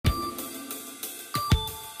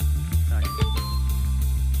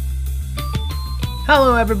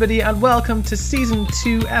Hello everybody and welcome to Season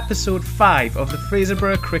 2, Episode 5 of the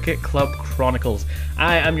Fraserburgh Cricket Club Chronicles.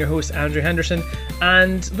 I am your host Andrew Henderson,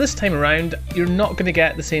 and this time around you're not going to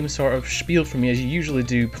get the same sort of spiel from me as you usually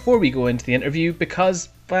do before we go into the interview because,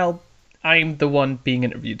 well, I'm the one being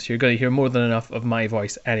interviewed, so you're going to hear more than enough of my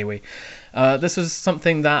voice anyway. This was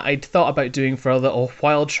something that I'd thought about doing for a little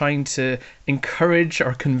while, trying to encourage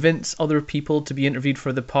or convince other people to be interviewed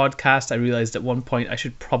for the podcast. I realised at one point I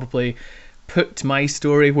should probably put my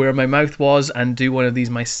story where my mouth was and do one of these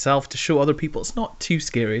myself to show other people it's not too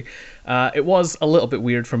scary. It was a little bit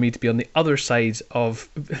weird for me to be on the other side of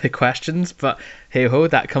the questions, but hey ho,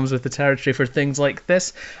 that comes with the territory for things like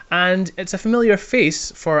this. And it's a familiar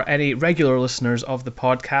face for any regular listeners of the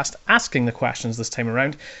podcast asking the questions this time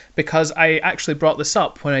around, because I actually brought this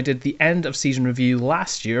up when I did the end of season review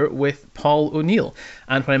last year with Paul O'Neill.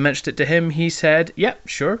 And when I mentioned it to him, he said, yep,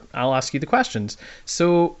 sure, I'll ask you the questions.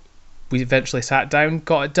 So we eventually sat down,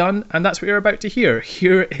 got it done, and that's what you're about to hear.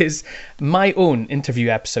 Here is my own interview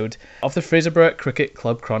episode of the Fraserburgh Cricket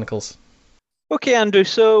Club Chronicles. Okay, Andrew,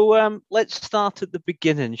 so let's start at the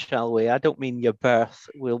beginning, shall we? I don't mean your birth.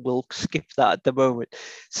 We'll skip that at the moment.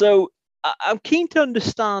 So I'm keen to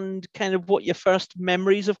understand kind of what your first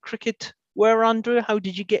memories of cricket were, Andrew. How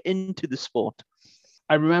did you get into the sport?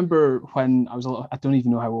 I remember when I was a little, I don't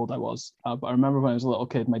even know how old I was, but I remember when I was a little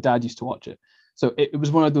kid, my dad used to watch it. So it was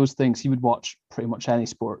one of those things, he would watch pretty much any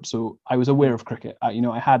sport. So I was aware of cricket. I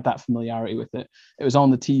had that familiarity with it. It was on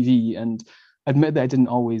the TV, and I admit that I didn't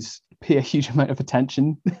always pay a huge amount of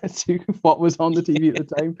attention to what was on the TV at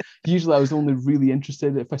the time. Usually I was only really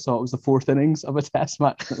interested if I saw it was the fourth innings of a test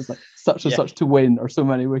match. And it was like such and such to win or so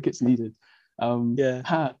many wickets needed.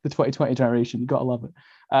 The 2020 generation, you got to love it.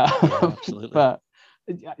 Absolutely. But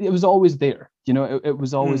it was always there. It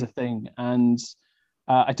was always a thing. And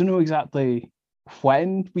I don't know exactly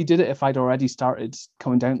when we did it, if I'd already started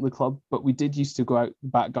coming down to the club, but we did used to go out the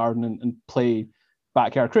back garden and play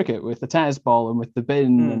backyard cricket with the tennis ball and with the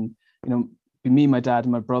bin, and me, my dad,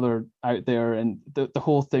 and my brother out there, and the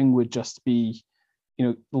whole thing would just be,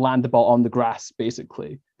 land the ball on the grass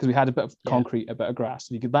basically, because we had a bit of concrete, a bit of grass.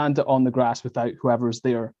 So you could land it on the grass without whoever's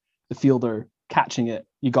there, the fielder, catching it.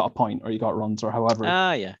 You got a point or you got runs or however.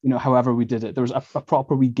 However we did it. There was a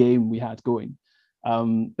proper wee game we had going.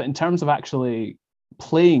 But in terms of actually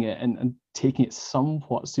playing it and taking it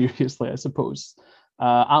somewhat seriously, I suppose,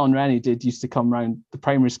 Alan Rennie used to come around the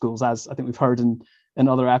primary schools, as I think we've heard in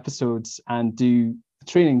other episodes, and do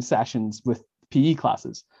training sessions with PE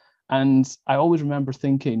classes. And I always remember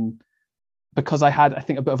thinking, because I had, I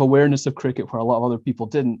think, a bit of awareness of cricket where a lot of other people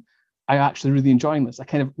didn't, I'm actually really enjoying this. I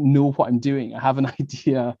kind of know what I'm doing. I have an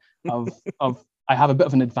idea of I have a bit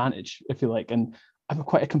of an advantage, if you like, and I'm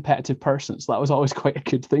quite a competitive person, so that was always quite a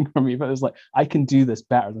good thing for me. But it was like, I can do this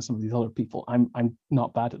better than some of these other people. I'm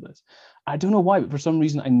not bad at this. I don't know why, but for some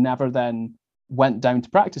reason I never then went down to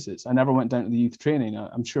practices. I never went down to the youth training.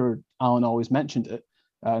 I'm sure Alan always mentioned it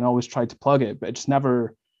and always tried to plug it, but it just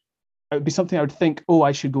never. It would be something I would think, oh,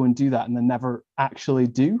 I should go and do that, and then never actually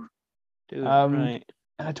do. Right.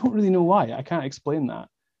 And I don't really know why. I can't explain that.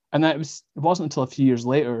 And that it wasn't until a few years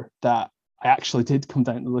later that I actually did come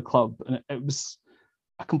down to the club, and it was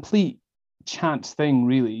a complete chance thing,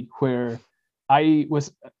 really, where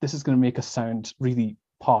this is going to make us sound really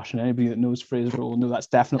posh, and anybody that knows Fraser will know that's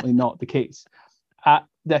definitely not the case. At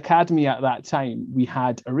the academy at that time, we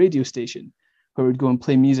had a radio station where we'd go and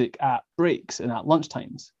play music at breaks and at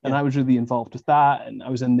lunchtimes. And I was really involved with that, and I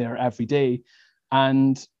was in there every day.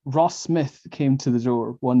 And Ross Smith came to the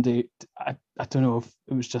door one day. I don't know if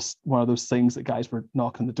it was just one of those things that guys were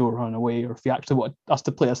knocking the door, running away, or if he actually wanted us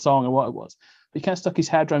to play a song or what it was. But he kind of stuck his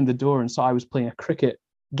head around the door and saw I was playing a cricket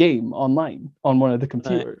game online on one of the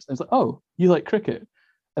computers. Right. And I was like, oh, you like cricket?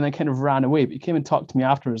 And then kind of ran away. But he came and talked to me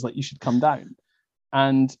afterwards, like, you should come down.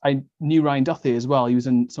 And I knew Ryan Duthie as well. He was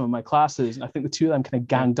in some of my classes. And I think the two of them kind of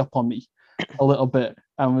ganged up on me a little bit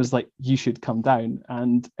and was like, you should come down.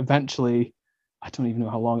 And eventually, I don't even know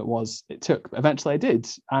how long it took, but eventually I did.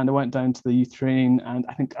 And I went down to the youth training, and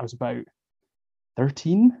I think I was about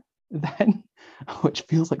 13 then, which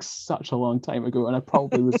feels like such a long time ago. And I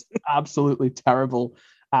probably was absolutely terrible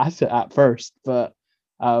at it at first. But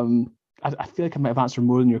I feel like I might have answered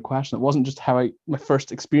more than your question. It wasn't just my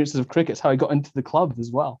first experiences of cricket, it's how I got into the club as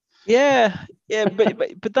well. Yeah, but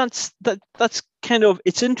that's kind of,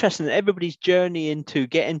 it's interesting that everybody's journey into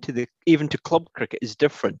getting to even to club cricket is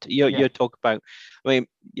different. You talk about, I mean,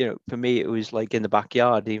 for me it was like in the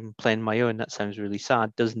backyard, even playing my own. That sounds really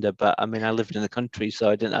sad, doesn't it? But I mean, I lived in the country,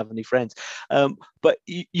 so I didn't have any friends. But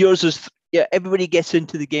yours is yeah, everybody gets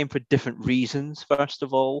into the game for different reasons, first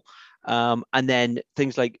of all. And then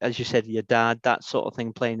things like, as you said, your dad, that sort of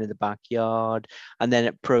thing, playing in the backyard, and then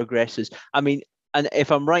it progresses. I mean, and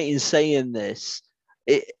if I'm right in saying this,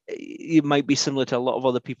 it might be similar to a lot of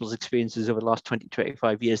other people's experiences over the last 20,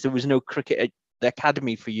 25 years. There was no cricket at the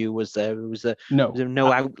academy for you, was there? Was there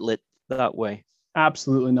no outlet that way?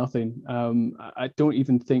 Absolutely nothing. I don't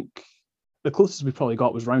even think the closest we probably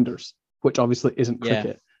got was rounders, which obviously isn't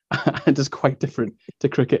cricket. And is quite different to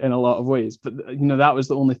cricket in a lot of ways. But that was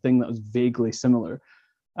the only thing that was vaguely similar.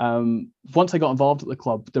 Once I got involved at the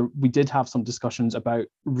club, we did have some discussions about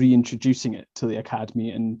reintroducing it to the academy.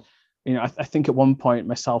 And I think at one point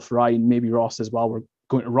myself, Ryan, maybe Ross as well, were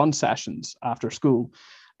going to run sessions after school.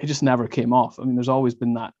 It just never came off. I mean, there's always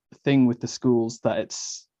been that thing with the schools that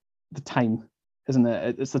it's the time, isn't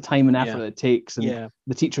it? It's the time and effort it takes, and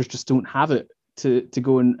the teachers just don't have it to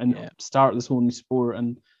go and start this whole new sport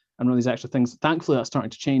and all these extra things. Thankfully, that's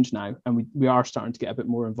starting to change now, and we are starting to get a bit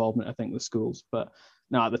more involvement, I think, with schools. But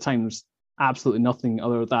no, at the time, there's absolutely nothing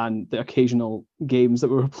other than the occasional games that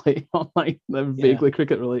we were playing online that were vaguely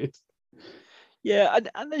cricket related. Yeah,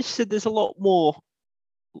 and I said there's a lot more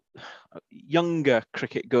younger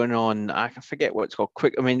cricket going on. I forget what it's called.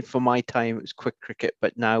 I mean, for my time, it was quick cricket,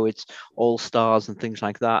 but now it's all stars and things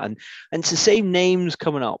like that. And it's the same names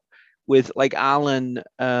coming up, with like Alan,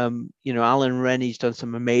 Alan Rennie's done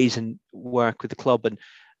some amazing work with the club and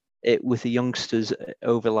with the youngsters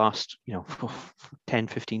over the last, 10,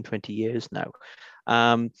 15, 20 years now.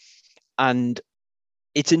 And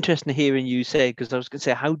it's interesting hearing you say, because I was going to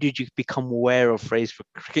say, how did you become aware of Fraser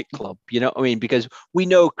Cricket Club? You know what I mean? Because we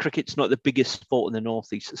know cricket's not the biggest sport in the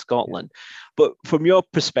northeast of Scotland, but from your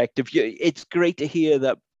perspective, it's great to hear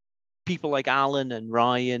that people like Alan and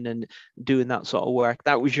Ryan and doing that sort of work,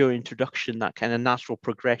 that was your introduction, that kind of natural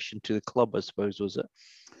progression to the club, I suppose, was it?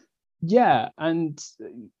 Yeah, and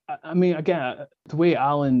I mean, again, the way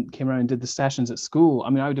Alan came around and did the sessions at school, I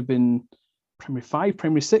mean, I would have been primary 5,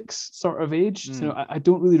 primary 6 sort of age. So I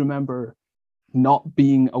don't really remember not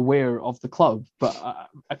being aware of the club, but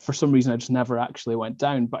for some reason I just never actually went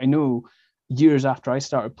down. But I know years after I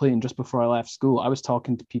started playing, just before I left school, I was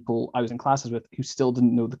talking to people I was in classes with who still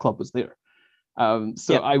didn't know the club was there.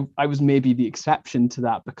 I was maybe the exception to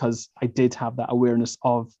that, because I did have that awareness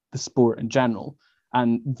of the sport in general,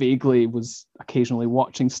 and vaguely was occasionally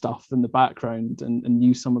watching stuff in the background and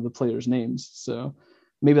knew some of the players' names. So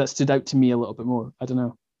maybe that stood out to me a little bit more. I don't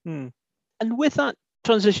know. And with that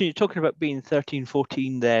transition, you're talking about being 13,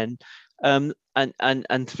 14 then, and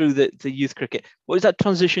through the youth cricket, what was that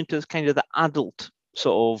transition to kind of the adult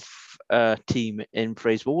sort of team in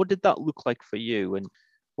Fraser? What did that look like for you, and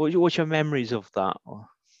what's your memories of that?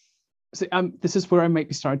 So, this is where I might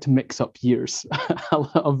be starting to mix up years a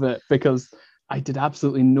little bit, because I did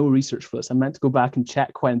absolutely no research for this. I meant to go back and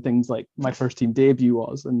check when things like my first team debut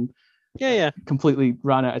was, and completely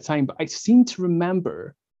ran out of time. But I seem to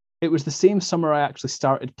remember it was the same summer I actually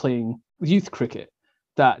started playing youth cricket,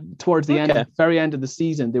 that towards the very end of the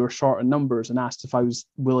season, they were short on numbers and asked if I was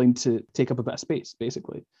willing to take up a bit of space,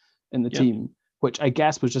 basically, in the team, which I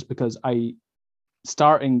guess was just because I,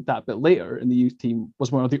 starting that bit later in the youth team,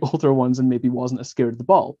 was one of the older ones and maybe wasn't as scared of the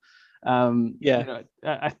ball.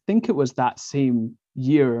 I think it was that same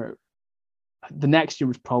year. The next year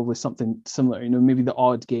was probably something similar, maybe the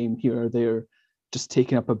odd game here or there, just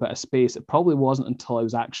taking up a bit of space. It probably wasn't until I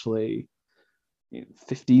was actually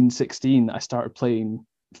 15, 16 that I started playing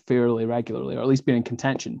fairly regularly, or at least being in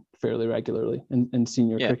contention fairly regularly in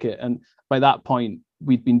senior cricket. And by that point,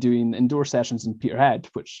 we'd been doing indoor sessions in Peterhead,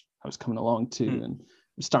 which I was coming along to, and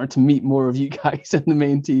starting to meet more of you guys in the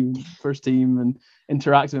main team, first team, and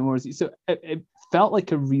interacting with more. So it felt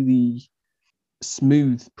like a really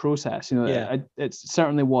smooth process. It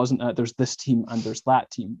certainly wasn't there's this team and there's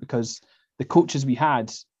that team, because the coaches we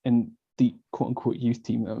had in the quote-unquote youth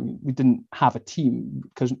team, I mean, we didn't have a team,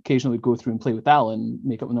 because occasionally we'd go through and play with Alan,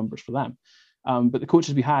 make up the numbers for them. But the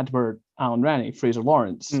coaches we had were Alan Rennie, Fraser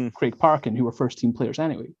Lawrence, Craig Parkin, who were first team players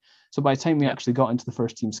anyway. So by the time we actually got into the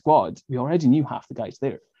first team squad, we already knew half the guys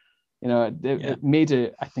there. It made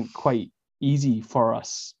it, I think, quite easy for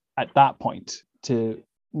us at that point to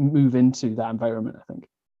move into that environment,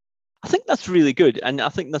 I think that's really good. And I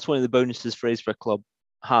think that's one of the bonuses Fraser Club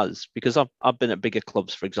has, because I've been at bigger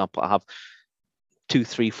clubs, for example. I have 2,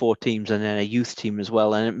 3, 4 teams and then a youth team as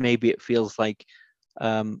well. And maybe it feels like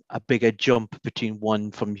a bigger jump between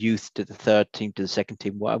one from youth to the third team to the second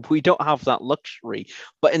team. We don't have that luxury,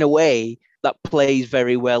 but in a way that plays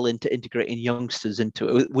very well into integrating youngsters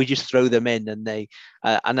into it. We just throw them in, and they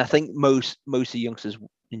and I think most of the youngsters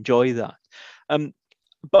enjoy that.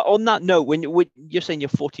 But on that note, when you're saying you're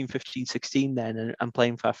 14, 15, 16 then and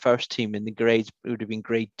playing for our first team in the grades, it would have been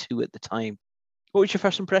grade 2 at the time. What was your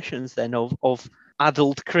first impressions then of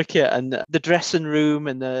adult cricket and the dressing room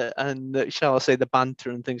and the shall I say the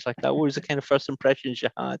banter and things like that? What was the kind of first impressions you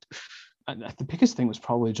had? And the biggest thing was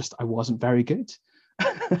probably just I wasn't very good.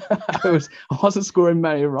 I wasn't scoring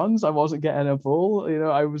many runs. I wasn't getting a ball.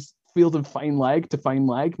 I was fielding fine leg to fine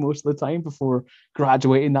leg most of the time before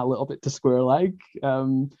graduating that little bit to square leg.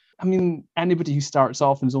 I mean, anybody who starts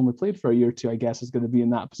off and has only played for a year or two, I guess, is going to be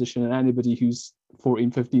in that position. And anybody who's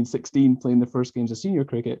 14, 15, 16 playing the first games of senior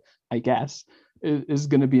cricket, I guess, is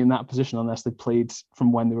going to be in that position unless they played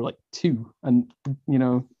from when they were like 2 and,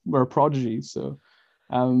 were a prodigy. So,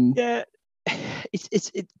 yeah.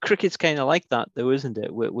 Cricket's kind of like that though, isn't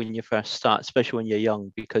it? When you first start, especially when you're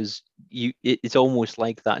young, because it's almost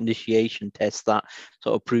like that initiation test, that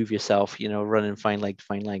sort of prove yourself, running fine leg to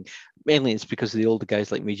fine leg. Mainly it's because the older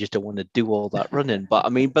guys like me just don't want to do all that running. But I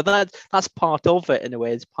mean, that's part of it in a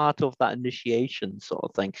way. It's part of that initiation sort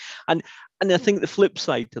of thing. And I think the flip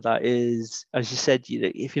side to that is, as you said,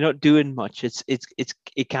 if you're not doing much,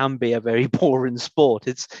 it can be a very boring sport.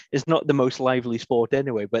 It's not the most lively sport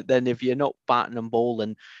anyway. But then if you're not batting and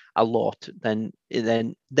bowling a lot, then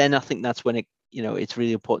I think that's when it's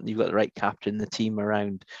really important you've got the right captain, the team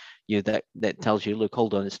around you that tells you, look,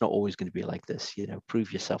 hold on, it's not always going to be like this.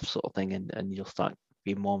 Prove yourself, sort of thing, and you'll start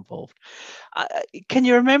being more involved. Can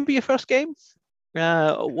you remember your first game?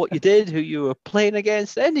 What you did, who you were playing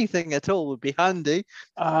against, anything at all would be handy.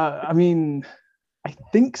 I mean, I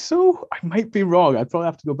think so. I might be wrong. I'd probably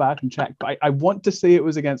have to go back and check. But I want to say it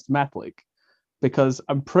was against Metlick because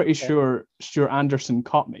I'm pretty sure Stuart Anderson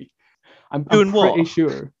caught me. I'm pretty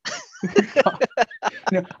sure.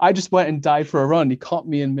 I just went and dived for a run. He caught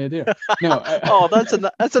me in midair. No. Oh, that's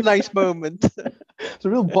a nice moment. It's a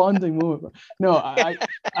real bonding moment. No, I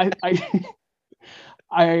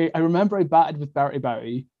remember I batted with Bertie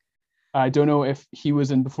Bowty. I don't know if he was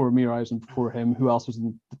in before me or I was in before him. Who else was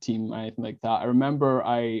in the team? Anything like that. I remember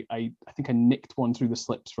I think I nicked one through the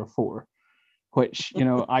slips for 4, which,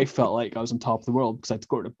 I felt like I was on top of the world because I'd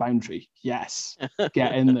scored a boundary. Yes,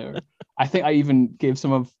 get in there. I think I even gave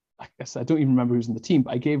I guess I don't even remember who's in the team,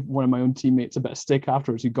 but I gave one of my own teammates a bit of stick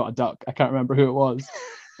afterwards who got a duck. I can't remember who it was.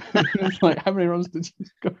 It's like, how many runs did you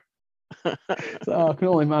score? So I can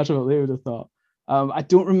only imagine what they would have thought. I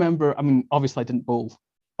don't remember. I mean, obviously I didn't bowl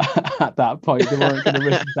at that point. They weren't going to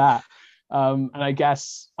risk that. And I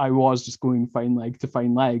guess I was just going fine leg to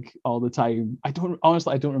fine leg all the time. I don't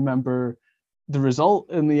remember the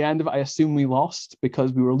result in the end of it. I assume we lost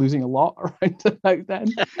because we were losing a lot around about then.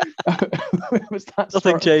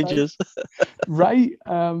 Nothing changes. Right.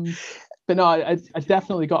 But no, I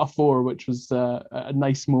definitely got a 4, which was a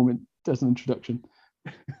nice moment as an introduction.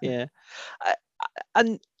 Yeah.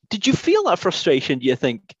 And did you feel that frustration, do you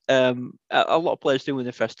think? A lot of players do when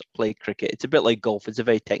they first play cricket. It's a bit like golf. It's a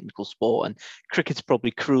very technical sport, and cricket's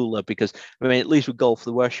probably crueler because, I mean, at least with golf,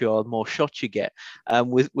 the worse you are, the more shots you get.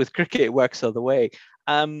 With cricket, it works the other way.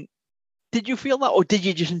 Did you feel that, or did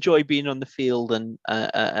you just enjoy being on the field and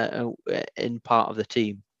in part of the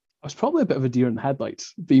team? I was probably a bit of a deer in the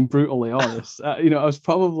headlights, being brutally honest. I was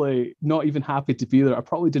probably not even happy to be there. I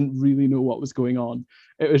probably didn't really know what was going on.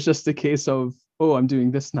 It was just a case of, oh, I'm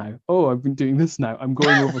doing this now. Oh, I've been doing this now. I'm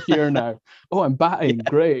going over here now. Oh, I'm batting. Yeah.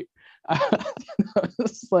 Great.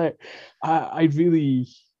 It's like, I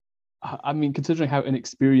mean, considering how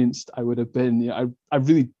inexperienced I would have been, I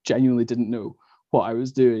really genuinely didn't know what I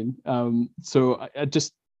was doing. So I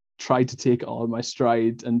just tried to take it all in my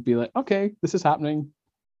stride and be like, okay, this is happening.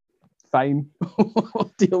 Fine.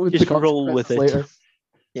 We'll deal with just roll with it later.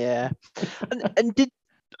 Yeah. and did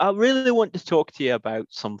I really want to talk to you about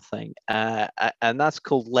something, and that's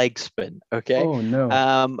called leg spin. Okay. Oh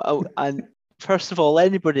no. And first of all,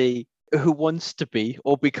 anybody who wants to be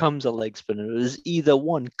or becomes a leg spinner is either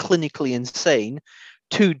 1, clinically insane,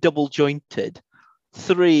 2, double jointed,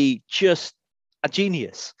 3, just a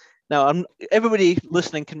genius. Now, everybody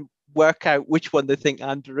listening can work out which one they think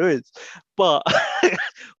Andrew is, but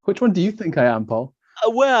which one do you think I am, Paul?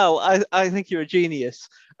 Well, I think you're a genius,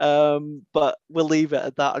 but we'll leave it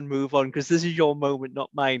at that and move on because this is your moment, not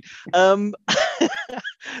mine.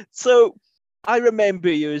 So I remember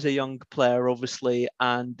you as a young player, obviously,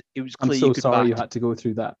 and it was clear. I'm so sorry you had to go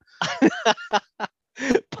through that.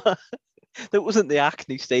 But that wasn't the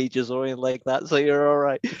acne stages or anything like that, so you're all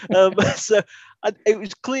right. So it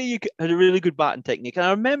was clear you had a really good batting technique. And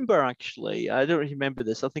I remember, actually, I don't really remember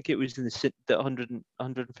this. I think it was in the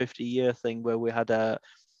 150 year thing where we had a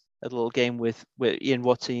little game with Ian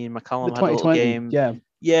Watson and McCallum. The 2020, had a little game. Yeah.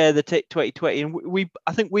 Yeah, the 2020, and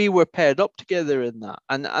I think we were paired up together in that,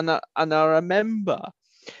 and I remember.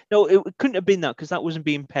 No, it couldn't have been that because that wasn't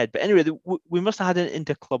being paired. But anyway, we must have had an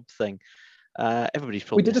inter-club thing. Everybody's We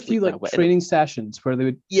probably did a few asleep now, like but training sessions where they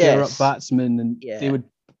would pair up yes, batsmen and they yeah, would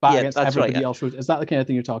bat yeah, against that's right. everybody else. Is that the kind of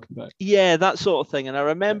thing you're talking about? Yeah, that sort of thing. And I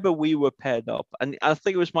remember we were paired up, and I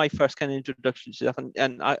think it was my first kind of introduction to stuff,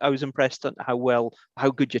 and I was impressed at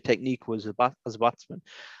how good your technique was as a batsman.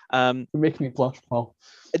 You're making me blush, Paul.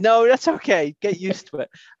 No, that's okay. Get used to it.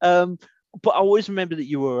 But I always remember that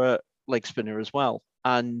you were a leg spinner as well,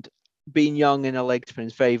 and being young in a leg spin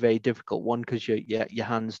is very, very difficult. One, because your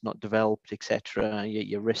hands not developed, etc.,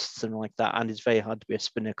 your wrists and like that, and it's very hard to be a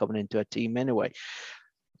spinner coming into a team anyway.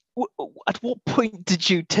 At what point did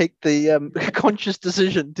you take the conscious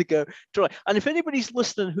decision to go try? And if anybody's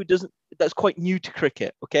listening that's quite new to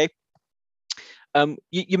cricket, okay,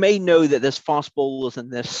 you may know that there's fast bowlers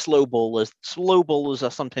and there's slow bowlers. Slow bowlers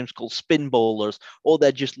are sometimes called spin bowlers, or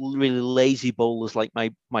they're just really lazy bowlers like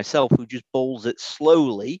myself who just bowls it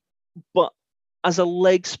slowly. But as a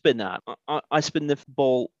leg spinner, I spin the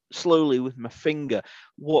ball slowly with my finger.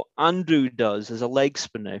 What Andrew does as a leg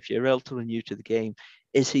spinner, if you're relatively new to the game,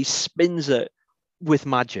 is he spins it with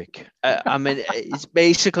magic. I mean, it's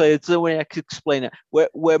the way I could explain it. Where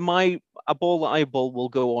a ball that I bowl will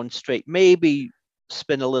go on straight, maybe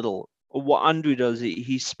spin a little. What Andrew does,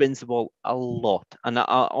 he spins the ball a lot, and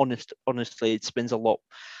honestly, it spins a lot,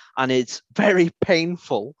 and it's very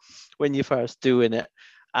painful when you're first doing it,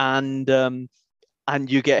 and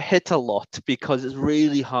you get hit a lot because it's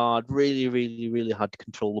really hard, really, really, really hard to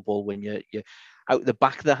control the ball when you're out the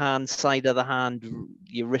back of the hand, side of the hand,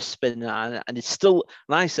 your wrist spin, and it's still.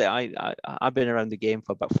 And I say I've been around the game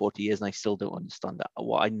for about 40 years, and I still don't understand that.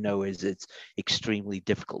 What I know is it's extremely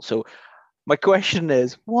difficult. So my question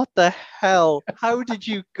is, what the hell? How did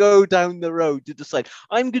you go down the road to decide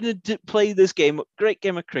I'm going to play this game, great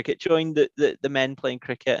game of cricket, join the men playing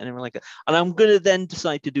cricket and everything like that, and I'm going to then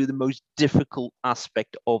decide to do the most difficult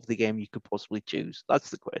aspect of the game you could possibly choose? That's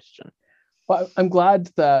the question. Well, I'm glad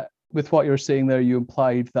that with what you're saying there, you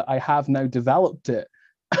implied that I have now developed it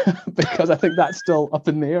because I think that's still up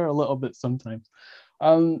in the air a little bit sometimes.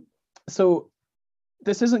 So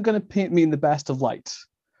this isn't going to paint me in the best of lights.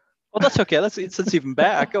 Well, that's okay. That's even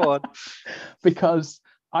better. Go on. Because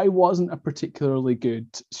I wasn't a particularly good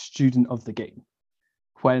student of the game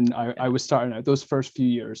when I was starting out. Those first few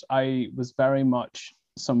years, I was very much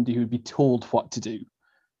somebody who would be told what to do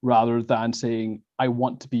rather than saying, I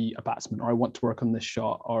want to be a batsman or I want to work on this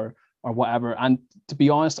shot or whatever. And to be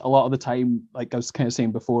honest, a lot of the time, like I was kind of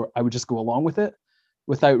saying before, I would just go along with it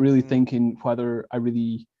without really thinking whether I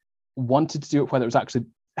really wanted to do it, whether it was actually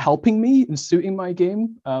helping me and suiting my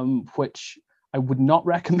game, which I would not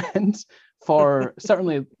recommend for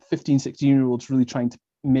certainly 15, 16-year-olds really trying to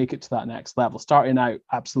make it to that next level. Starting out,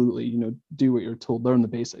 absolutely, do what you're told, learn the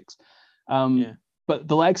basics. But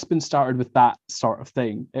the leg spin started with that sort of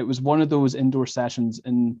thing. It was one of those indoor sessions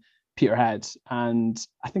in Peterhead, and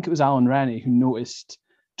I think it was Alan Rennie who noticed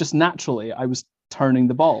just naturally I was turning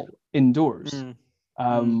the ball indoors,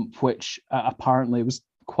 which apparently was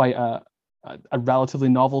quite a relatively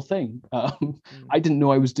novel thing. I didn't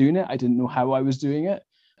know I was doing it. I didn't know how I was doing it.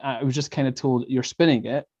 I was just kind of told, you're spinning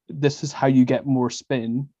it. This is how you get more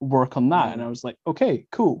spin. Work on that. And I was like, okay,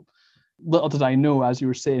 cool. Little did I know, as you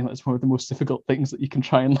were saying, that's one of the most difficult things that you can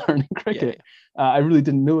try and learn in cricket. I really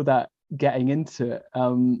didn't know that getting into it.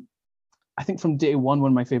 I think from day one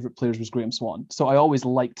of my favorite players was Graham Swan. So I always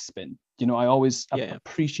liked spin. I always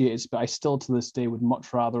appreciated spin. I still to this day would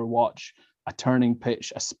much rather watch a turning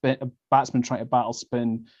pitch, a batsman trying to battle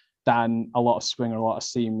spin than a lot of swing or a lot of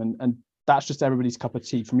seam. And that's just everybody's cup of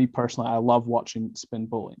tea. For me personally, I love watching spin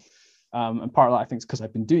bowling. And part of that, I think, is because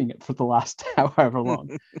I've been doing it for the last however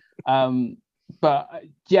long. But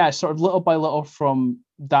yeah, sort of little by little from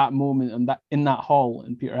that moment and that in that hall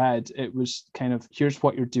in Peterhead, it was kind of, here's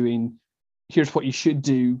what you're doing, here's what you should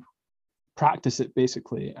do, practice it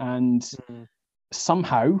basically. And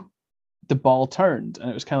somehow the ball turned, and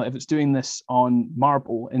it was kind of like, if it's doing this on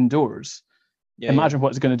marble indoors, imagine what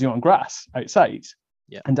it's going to do on grass outside.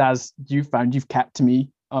 And as you've found, you've kept to me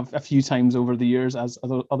a few times over the years, as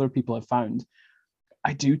other people have found,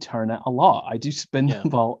 I do turn it a lot. I do spin the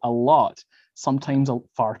ball a lot, sometimes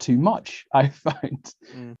far too much, I found.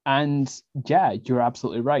 And yeah, you're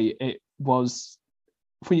absolutely right. It was,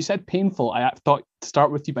 when you said painful, I thought to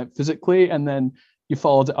start with you meant physically, and then you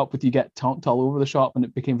followed it up with you get tonked all over the shop, and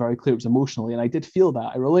it became very clear it was emotionally. And I did feel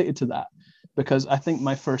that. I related to that because I think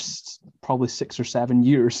my first probably 6 or 7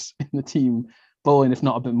 years in the team bowling, if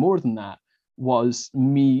not a bit more than that, was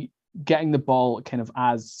me getting the ball kind of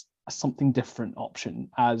as a something different option,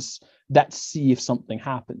 as let's see if something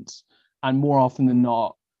happens. And more often than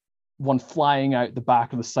not, one flying out the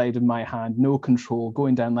back of the side of my hand, no control,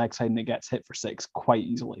 going down leg side, and it gets hit for six quite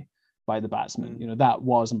easily by the batsman. You know, that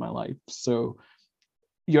was in my life. So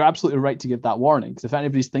you're absolutely right to give that warning, because if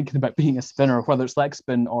anybody's thinking about being a spinner, whether it's leg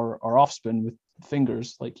spin or off spin with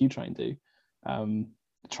fingers like you try and do,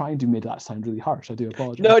 try and do made that sound really harsh. I do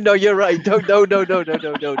apologize. No, you're right. No.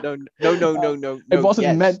 It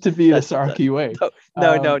wasn't meant to be a sarky way.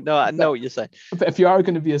 No, I know what you're saying. But if you are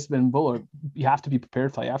going to be a spin bowler, you have to be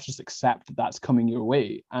prepared for it. You have to just accept that that's coming your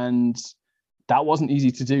way. And that wasn't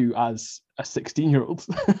easy to do as a 16-year-old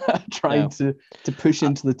trying to push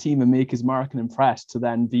into the team and make his mark and impress, to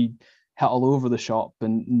then be hit all over the shop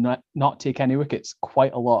and not take any wickets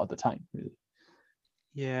quite a lot of the time, really.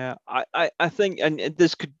 Yeah, I think, and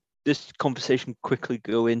this conversation quickly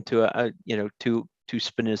go into two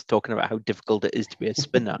spinners talking about how difficult it is to be a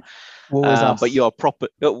spinner. But you're a proper.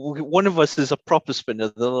 One of us is a proper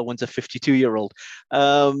spinner. The other one's a 52-year-old.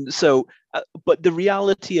 But the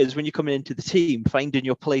reality is, when you're coming into the team, finding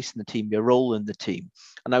your place in the team, your role in the team.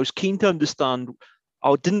 And I was keen to understand.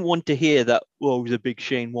 I didn't want to hear that, I was a big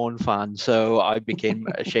Shane Warne fan, so I became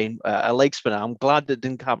a leg spinner. I'm glad that it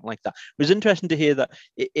didn't happen like that. It was interesting to hear that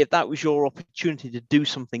if that was your opportunity to do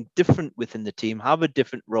something different within the team, have a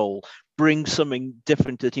different role, bring something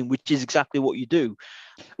different to the team, which is exactly what you do.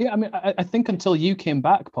 Yeah, I mean, I think until you came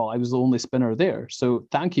back, Paul, I was the only spinner there. So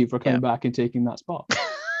thank you for coming back and taking that spot.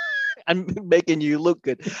 And making you look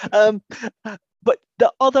good. But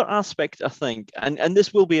the other aspect, I think, and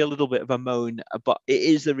this will be a little bit of a moan, but it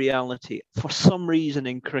is the reality. For some reason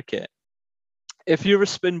in cricket, if you're a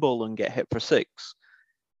spin bowler and get hit for six,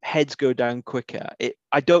 heads go down quicker.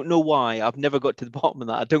 I don't know why. I've never got to the bottom of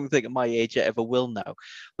that. I don't think at my age I ever will now.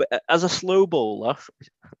 But as a slow bowler,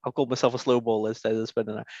 I'll call myself a slow bowler instead of a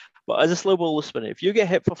spinner now. But as a slow bowler spinner, if you get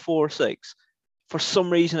hit for 4 or 6, for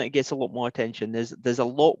some reason, it gets a lot more attention. There's a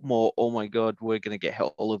lot more, oh my God, we're going to get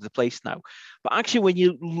hit all over the place now. But actually, when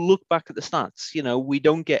you look back at the stats, we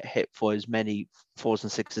don't get hit for as many 4s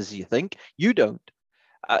and 6s as you think. You don't.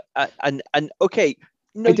 And okay,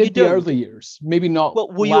 no, I did you don't. The early years, maybe not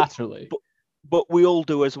laterally. But we all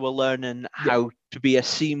do as we're learning how to be a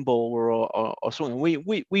seam bowler or something.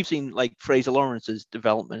 We've seen like Fraser Lawrence's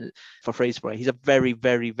development for Fraser. He's a very,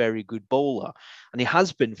 very, very good bowler. And he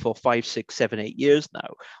has been for 5, 6, 7, 8 years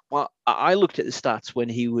now. Well, I looked at the stats when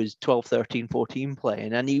he was 12, 13, 14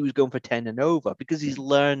 playing, and he was going for 10 and over, because he's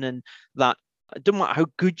learning that it doesn't matter how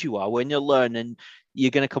good you are, when you're learning,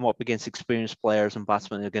 you're going to come up against experienced players and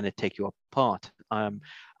batsmen that are going to take you apart. And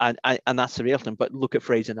that's the real thing. But look at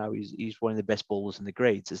Fraser now; he's one of the best bowlers in the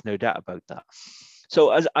grades. There's no doubt about that.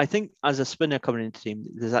 So I think as a spinner coming into the team,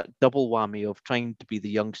 there's that double whammy of trying to be the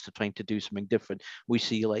youngster, trying to do something different. We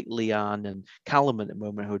see like Leanne and Callum at the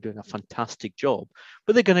moment who are doing a fantastic job,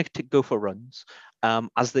 but they're going to go for runs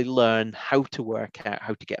as they learn how to work out,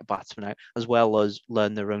 how to get a batsman out, as well as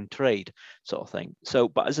learn their own trade, sort of thing. So,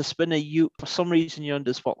 but as a spinner, for some reason, you're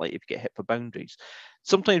under the spotlight if you get hit for boundaries.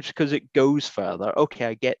 Sometimes because it goes further. Okay,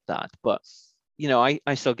 I get that, but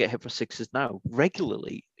I still get hit for 6s now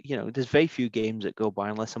regularly. There's very few games that go by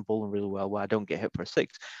unless I'm bowling really well where I don't get hit for a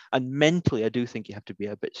 6. And mentally, I do think you have to be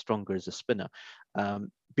a bit stronger as a spinner,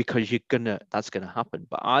 because that's gonna happen.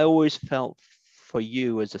 But I always felt for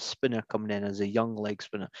you as a spinner coming in as a young leg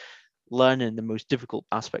spinner, learning the most difficult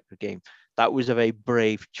aspect of the game, that was a very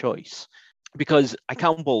brave choice. Because I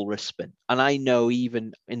can't bowl wrist spin, and I know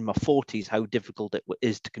even in my 40s how difficult it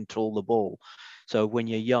is to control the ball. So when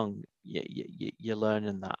you're young, you're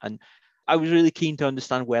learning that, and I was really keen to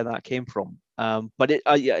understand where that came from. But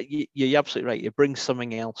you're absolutely right. It brings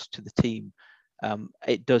something else to the team.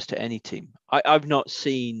 It does to any team. I've not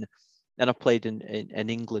seen, and I've played in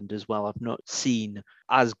England as well, I've not seen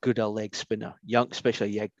as good a leg spinner,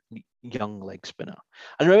 especially young leg spinner.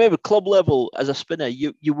 And remember, club level as a spinner,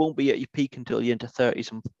 you won't be at your peak until you're into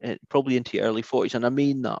 30s and probably into your early 40s. And I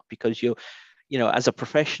mean that because as a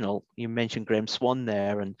professional, you mentioned Graham Swan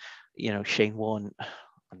there, and Shane Warne.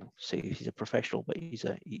 I don't say he's a professional, but he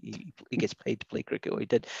gets paid to play cricket, or he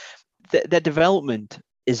did. Their development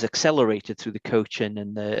is accelerated through the coaching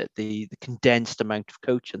and the condensed amount of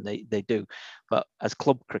coaching they do. But as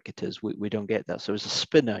club cricketers, we don't get that. So as a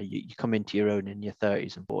spinner, you come into your own in your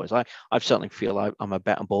 30s and 40s. I certainly feel I'm a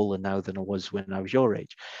better bowler now than I was when I was your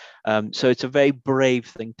age. So it's a very brave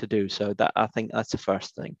thing to do. So I think that's the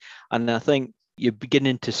first thing. And I think you're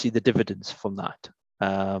beginning to see the dividends from that.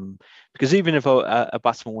 Because even if a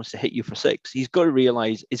batsman wants to hit you for 6, he's got to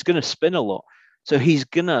realize it's going to spin a lot. So he's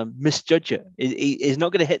going to misjudge it. He's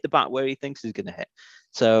not going to hit the bat where he thinks he's going to hit.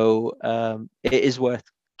 So it is worth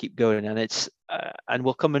keep going. And it's and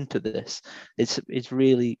we'll come into this. It's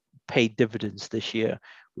really paid dividends this year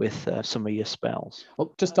with some of your spells.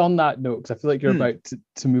 Well, just on that note, because I feel like you're about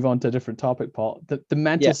to move on to a different topic, Paul, the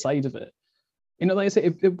mental side of it. Like I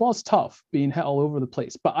say, it was tough being hit all over the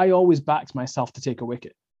place, but I always backed myself to take a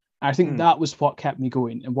wicket. I think that was what kept me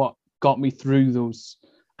going and what got me through those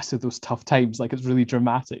tough times. Like, it's really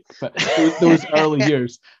dramatic, but those early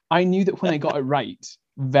years, I knew that when I got it right,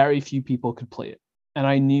 very few people could play it. And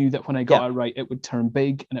I knew that when I got it right, it would turn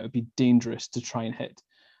big and it would be dangerous to try and hit.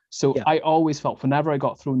 So I always felt whenever I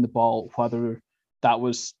got thrown the ball, whether that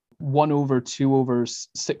was 1 over, 2 overs,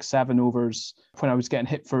 6, 7 overs, when I was getting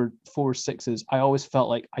hit for 4 sixes, I always felt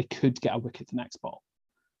like I could get a wicket the next ball.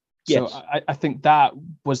 So I think that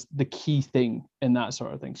was the key thing in that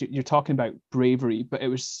sort of thing. So you're talking about bravery, but it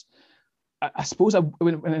was, I suppose, in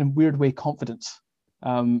a weird way, confidence.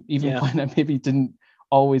 Even when I maybe didn't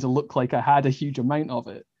always look like I had a huge amount of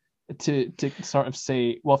it, to sort of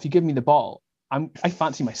say, well, if you give me the ball, I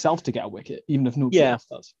fancy myself to get a wicket, even if nobody else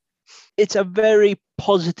does. It's a very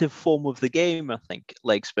positive form of the game, I think,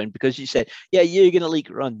 leg spin, because you said, you're going to leak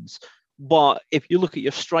runs. But if you look at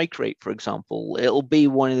your strike rate, for example, it'll be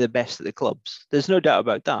one of the best at the clubs. There's no doubt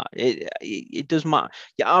about that. It doesn't matter.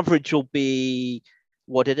 Your average will be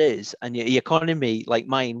what it is, and your economy, like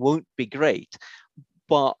mine, won't be great.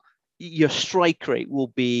 But your strike rate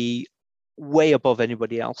will be way above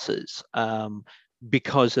anybody else's.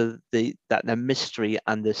 Because of the mystery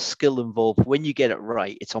and the skill involved. When you get it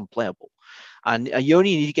right, it's unplayable. And you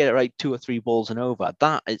only need to get it right 2 or 3 balls and over.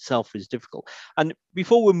 That itself is difficult. And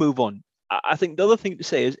before we move on, I think the other thing to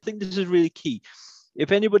say is, I think this is really key.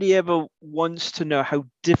 If anybody ever wants to know how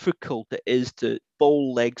difficult it is to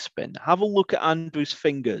bowl leg spin, have a look at Andrew's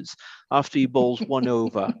fingers after he bowls 1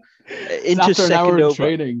 over. Into after second an hour over. of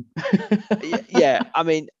training. I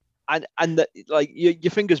mean, and that, like,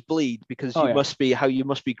 your fingers bleed because you must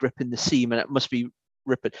be gripping the seam, and it must be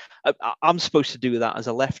ripping. I'm supposed to do that as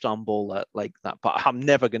a left arm bowler like that, but I'm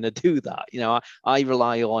never going to do that. I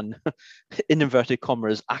rely on, in inverted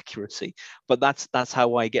commas, accuracy, but that's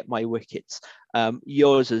how I get my wickets.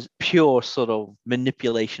 Yours is pure sort of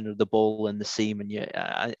manipulation of the ball and the seam,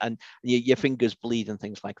 and your fingers bleed and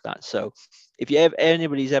things like that. So if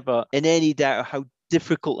anybody's ever in any doubt how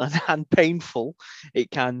difficult and painful it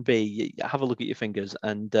can be, have a look at your fingers,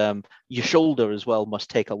 and your shoulder as well must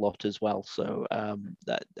take a lot as well. So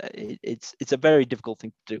it's a very difficult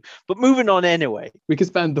thing to do. But moving on anyway. We could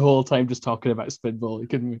spend the whole time just talking about spin bowling,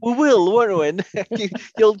 couldn't we? We will, won't we?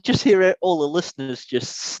 You'll just hear all the listeners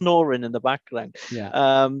just snoring in the background.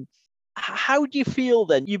 Yeah. How do you feel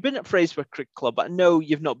then? You've been at Fraserburgh Cricket Club. I know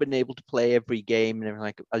you've not been able to play every game and everything,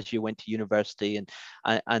 like, as you went to university,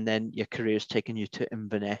 and then your career's taken you to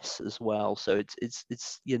Inverness as well. So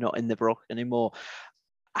it's you're not in the Broch anymore.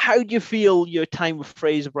 How do you feel your time with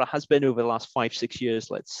Fraserburgh has been over the last 5-6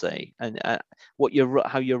 years, let's say, and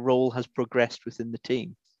how your role has progressed within the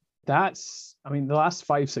team? The last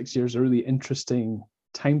 5-6 years are a really interesting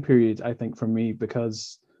time period, I think, for me,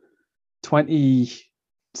 because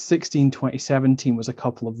 2016, 2017 was a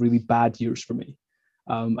couple of really bad years for me.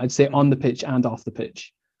 I'd say on the pitch and off the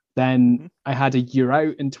pitch. Then I had a year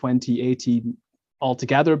out in 2018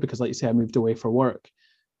 altogether because, like you say, I moved away for work.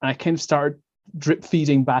 And I kind of started drip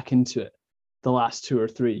feeding back into it the last 2 or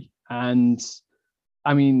 3. And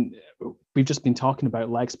I mean, we've just been talking about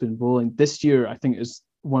leg spin bowling. This year, I think, is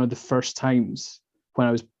one of the first times when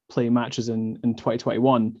I was playing matches in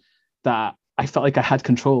 2021 that I felt like I had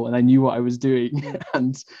control and I knew what I was doing.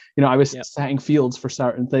 And, I was setting fields for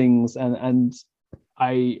certain things, and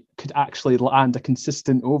I could actually land a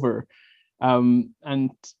consistent over. And,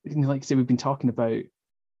 like I say, we've been talking about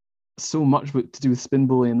so much to do with spin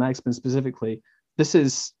bowling and leg spin specifically. This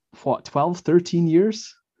is 12, 13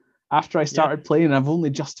 years after I started playing. I've only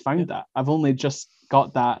just found that. I've only just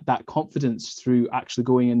got that confidence through actually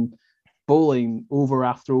going and bowling over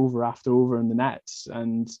after over after over in the nets.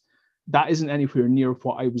 And that isn't anywhere near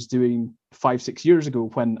what I was doing 5-6 years ago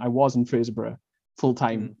when I was in Fraserburgh full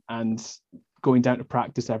time and going down to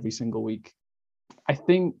practice every single week. I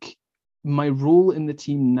think my role in the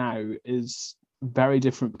team now is very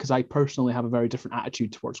different because I personally have a very different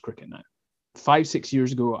attitude towards cricket now. 5-6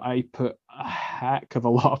 years ago, I put a heck of a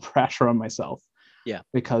lot of pressure on myself. Yeah.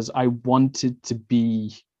 Because I wanted to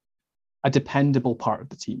be a dependable part of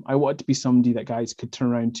the team. I wanted to be somebody that guys could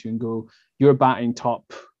turn around to and go, you're batting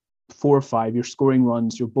top 4 or 5, you're scoring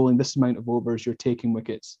runs, you're bowling this amount of overs, you're taking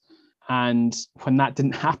wickets. And when that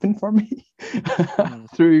didn't happen for me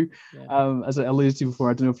through, as I alluded to before,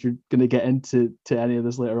 I don't know if you're going to get into any of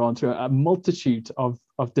this later on, through a multitude of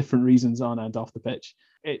different reasons on and off the pitch,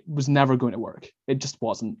 it was never going to work. It just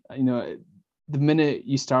wasn't. The minute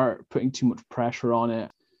you start putting too much pressure on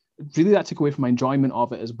it, really that took away from my enjoyment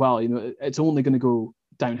of it as well. It's only going to go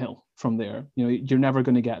downhill from there. You're never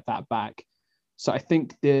going to get that back. So I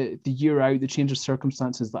think the year out, the change of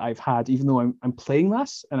circumstances that I've had, even though I'm playing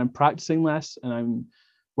less and I'm practicing less and I'm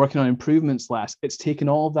working on improvements less, it's taken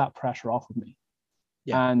all of that pressure off of me.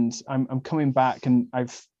 Yeah. And I'm coming back, and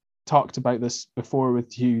I've talked about this before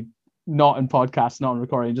with you, not in podcasts, not in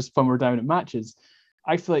recording, just when we're down at matches.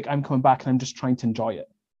 I feel like I'm coming back and I'm just trying to enjoy it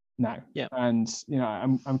now. Yeah. And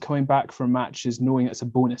I'm coming back from matches knowing it's a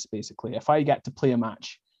bonus, basically. If I get to play a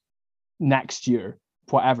match next year,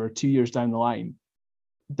 whatever, 2 years down the line,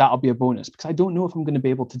 that'll be a bonus, because I don't know if I'm going to be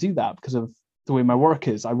able to do that because of the way my work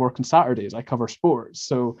is. I work on Saturdays, I cover sports.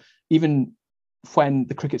 So even when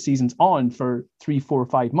the cricket season's on for 3, 4,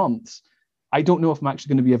 5 months, I don't know if I'm actually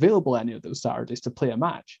going to be available any of those Saturdays to play a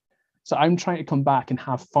match. So I'm trying to come back and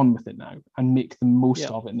have fun with it now and make the most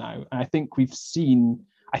of it now. And I think the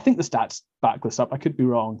stats back this up. I could be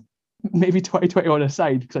wrong. Maybe 2021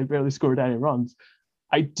 aside, because I barely scored any runs.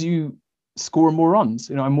 I do score more runs.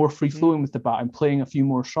 I'm more free flowing with the bat. I'm playing a few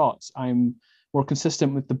more shots. I'm more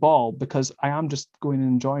consistent with the ball because I am just going and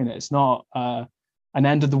enjoying it. It's not an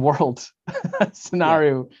end of the world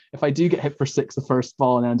scenario. Yeah. If I do get hit for 6 the first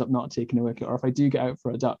ball and end up not taking a wicket, or if I do get out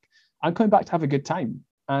for a duck, I'm coming back to have a good time.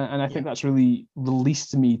 And I think that's really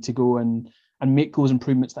released me to go and make those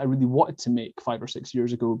improvements that I really wanted to make 5 or 6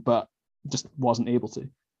 years ago, but just wasn't able to.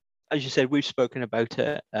 As you said, we've spoken about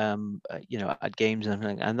it, at games and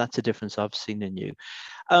everything, and that's a difference I've seen in you.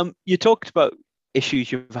 You talked about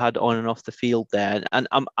issues you've had on and off the field there, and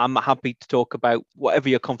I'm happy to talk about whatever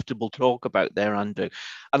you're comfortable to talk about there, Andrew.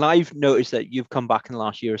 And I've noticed that you've come back in the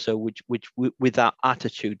last year or so, which with that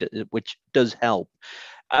attitude, which does help.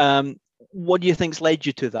 What do you think's led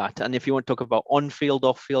you to that? And if you want to talk about on-field,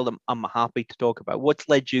 off-field, I'm happy to talk about what's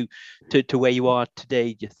led you to where you are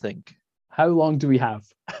today, do you think? How long do we have?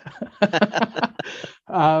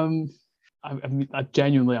 I'm trying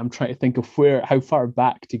to think of how far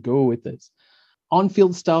back to go with this.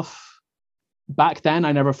 On-field stuff, back then,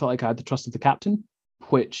 I never felt like I had the trust of the captain,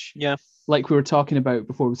 which, like we were talking about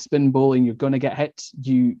before with spin bowling, you're going to get hit.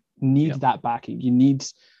 You need that backing. You need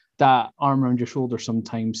that arm around your shoulder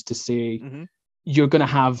sometimes to say, you're going to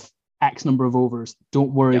have X number of overs.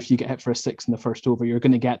 Don't worry if you get hit for a 6 in the first over. You're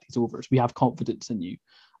going to get these overs. We have confidence in you.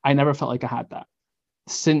 I never felt like I had that.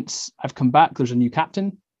 Since I've come back, there's a new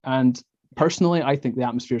captain. And personally, I think the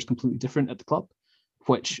atmosphere is completely different at the club,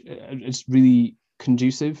 which is really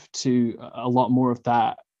conducive to a lot more of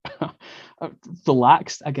that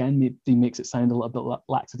relaxed. Again, maybe makes it sound a little bit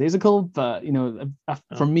lackadaisical, but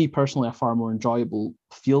for me personally, a far more enjoyable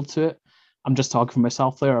feel to it. I'm just talking for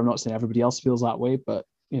myself there. I'm not saying everybody else feels that way, but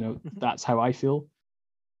that's how I feel.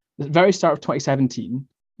 The very start of 2017,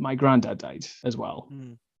 my granddad died as well.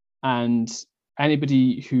 And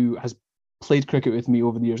anybody who has played cricket with me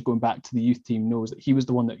over the years, going back to the youth team, knows that he was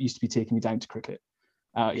the one that used to be taking me down to cricket.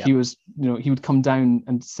 He was, he would come down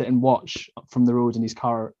and sit and watch from the road in his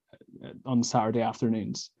car on Saturday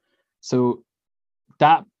afternoons. So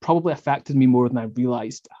that probably affected me more than I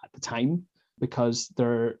realized at the time, because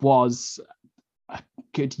there was a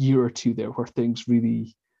good year or two there where things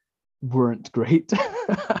really weren't great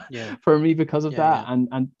for me because of that. And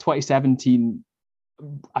 2017,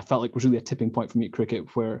 I felt like was really a tipping point for me at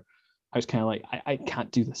cricket, where I was kind of like, I can't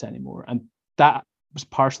do this anymore. And that was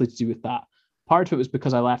partially to do with that. Part of it was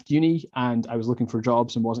because I left uni and I was looking for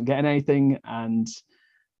jobs and wasn't getting anything. And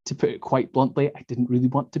to put it quite bluntly, I didn't really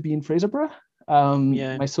want to be in Fraserburgh.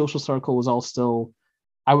 My social circle was all still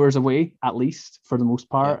hours away, at least for the most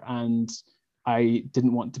part. And I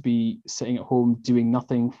didn't want to be sitting at home doing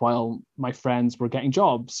nothing while my friends were getting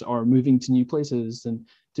jobs or moving to new places and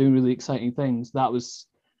doing really exciting things. That was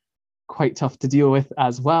quite tough to deal with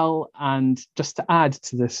as well. And just to add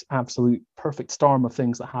to this absolute perfect storm of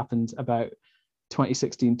things that happened about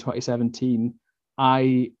 2016, 2017,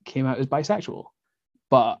 I came out as bisexual,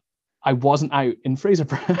 but I wasn't out in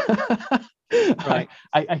Fraserburgh. Right.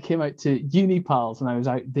 I came out to uni pals and I was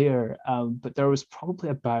out there, but there was probably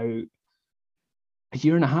about a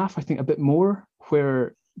year and a half, I think a bit more,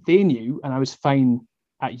 where they knew and I was fine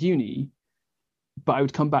at uni, but I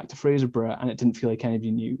would come back to Fraserburgh and it didn't feel like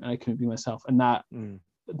anybody knew and I couldn't be myself. And that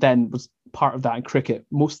then was part of that in cricket.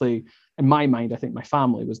 Mostly in my mind, I think my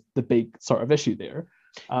family was the big sort of issue there.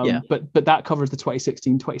 But that covers the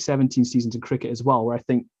 2016, 2017 seasons in cricket as well, where I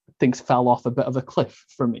think things fell off a bit of a cliff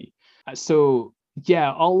for me. So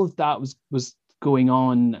yeah, all of that was going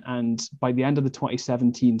on. And by the end of the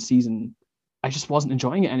 2017 season, I just wasn't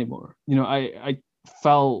enjoying it anymore. I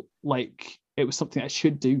felt like it was something I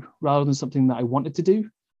should do rather than something that I wanted to do.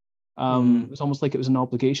 It was almost like it was an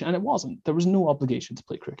obligation, and it wasn't. There was no obligation to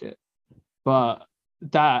play cricket, but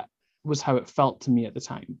that was how it felt to me at the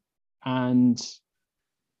time. And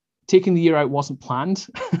taking the year out wasn't planned.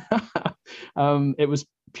 It was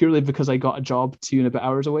purely because I got a job 2 and a bit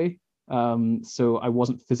hours away. So I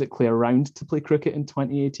wasn't physically around to play cricket in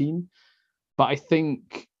 2018. But I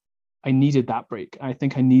think I needed that break. I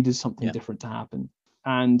think I needed something different to happen.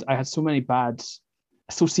 And I had so many bad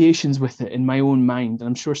associations with it in my own mind. And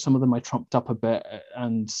I'm sure some of them I trumped up a bit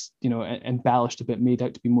and, embellished a bit, made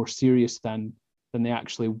out to be more serious than they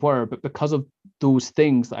actually were. But because of those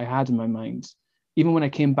things that I had in my mind, even when I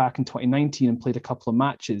came back in 2019 and played a couple of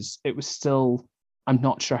matches, it was still, I'm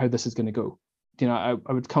not sure how this is going to go. I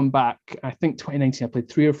would come back, I think 2019, I played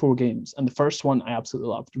 3 or 4 games. And the first one I absolutely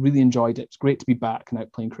loved, really enjoyed it. It's great to be back and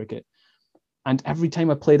out playing cricket. And every time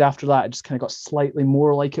I played after that, it just kind of got slightly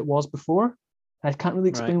more like it was before. I can't really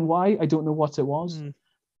explain why. I don't know what it was.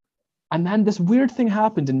 And then this weird thing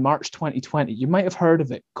happened in March 2020. You might have heard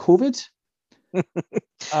of it. COVID.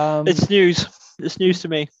 It's news. It's news to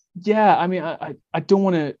me. Yeah, I mean, I don't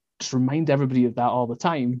want to just remind everybody of that all the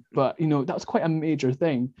time, but that was quite a major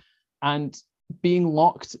thing. And being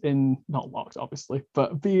not locked, obviously,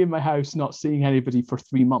 but being in my house, not seeing anybody for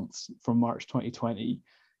 3 months from March 2020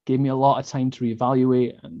 gave me a lot of time to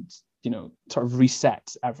reevaluate and, sort of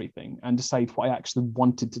reset everything and decide what I actually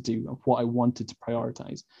wanted to do and what I wanted to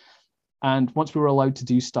prioritize. And once we were allowed to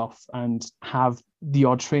do stuff and have the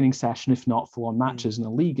odd training session, if not full-on matches in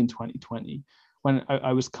a league in 2020, when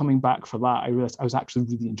I was coming back for that, I realized I was actually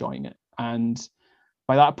really enjoying it. And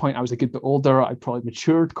by that point, I was a good bit older. I probably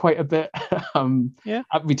matured quite a bit.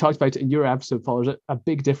 We talked about it in your episode, Paul. There's a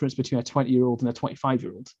big difference between a 20-year-old and a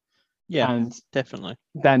 25-year-old. Yeah, and definitely.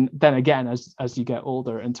 Then again, as you get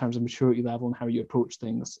older in terms of maturity level and how you approach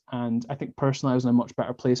things. And I think personally, I was in a much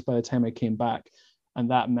better place by the time I came back.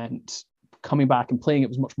 And that meant coming back and playing it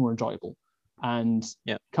was much more enjoyable. And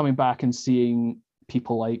coming back and seeing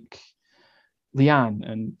people like Leanne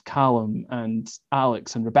and Callum and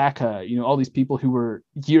Alex and Rebecca, all these people who were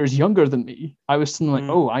years younger than me, I was suddenly like,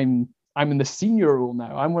 oh, I'm in the senior role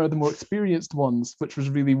now. I'm one of the more experienced ones, which was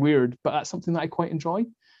really weird, but that's something that I quite enjoy.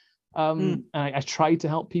 And I try to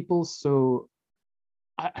help people. So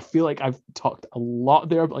I feel like I've talked a lot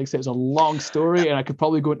there, but like I said, it's a long story and I could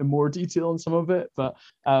probably go into more detail on some of it, but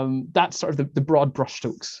that's sort of the broad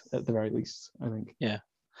brushstrokes at the very least, I think. Yeah.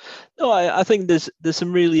 No, I think there's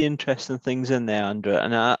some really interesting things in there, Andrew,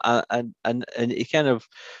 and it kind of,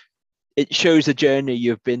 it shows the journey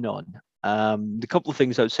you've been on. The couple of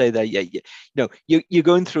things I would say there, you're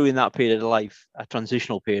going through in that period of life, a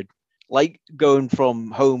transitional period, like going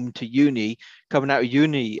from home to uni, coming out of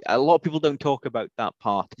uni. A lot of people don't talk about that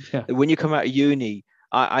part. Yeah. When you come out of uni,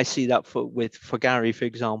 I see that for Gary, for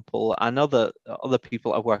example, and other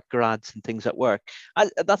people at work, grads and things at work.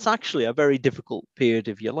 That's actually a very difficult period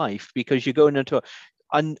of your life because you're going into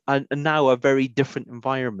now a very different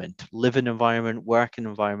environment, living environment, working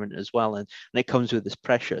environment as well, and it comes with its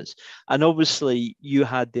pressures. And obviously, you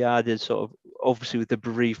had the added sort of, obviously with the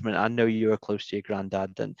bereavement. I know you were close to your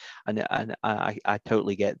granddad, and I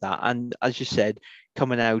totally get that. And as you said,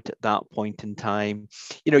 coming out at that point in time,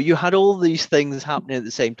 you had all these things happening at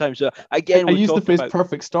the same time. So again, I used the phrase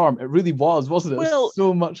perfect storm. It really was, wasn't it? Well, was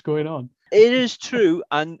so much going on. It is true,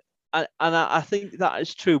 and I think that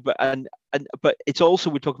is true, but it's also,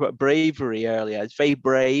 we talked about bravery earlier. It's very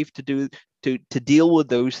brave to deal with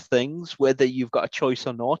those things, whether you've got a choice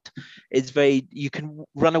or not. You can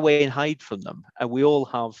run away and hide from them, and we all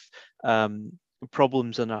have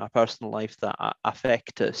problems in our personal life that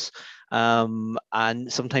affect us,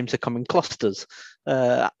 and sometimes they come in clusters.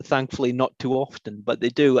 Thankfully not too often, but they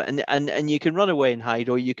do, and you can run away and hide,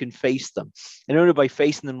 or you can face them, and only by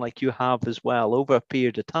facing them like you have as well over a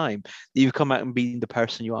period of time, you've come out and been the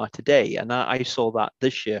person you are today. And I saw that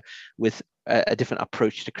this year with a different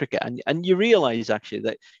approach to cricket, and you realize actually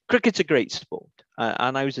that cricket's a great sport,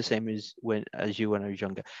 and I was the same as you when I was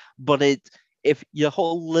younger, but if you're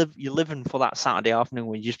living for that Saturday afternoon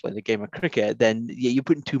when you just play the game of cricket, then you're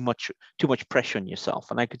putting too much pressure on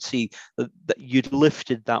yourself. And I could see that you'd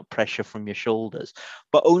lifted that pressure from your shoulders,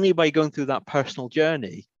 but only by going through that personal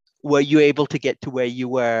journey were you able to get to where you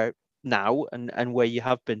were now and where you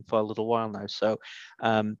have been for a little while now. So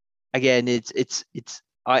again,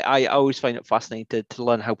 I always find it fascinating to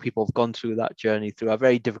learn how people have gone through that journey through a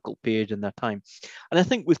very difficult period in their time. And I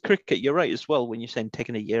think with cricket, you're right as well when you're saying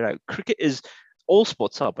taking a year out. Cricket is, all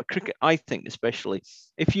sports are, but cricket, I think especially,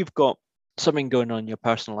 if you've got something going on in your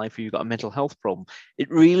personal life or you've got a mental health problem,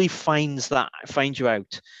 it really finds you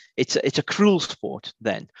out. It's a cruel sport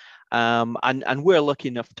then. And we're lucky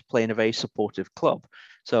enough to play in a very supportive club.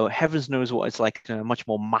 So heavens knows what it's like in a much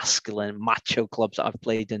more masculine, macho clubs that I've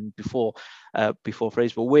played in before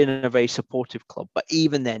Fraser. We're in a very supportive club, but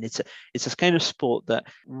even then, it's this kind of sport that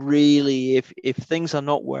really, if things are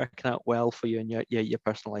not working out well for you in your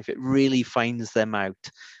personal life, it really finds them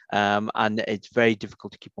out, and it's very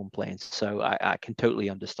difficult to keep on playing. So I can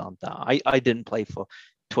totally understand that. I didn't play for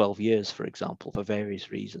 12 years, for example, for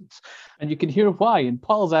various reasons. And you can hear why in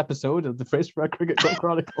Paul's episode of the Fraserburgh Cricket Club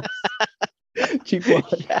Chronicles. Cheap one.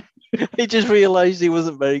 Yeah, he just realised he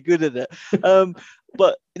wasn't very good at it.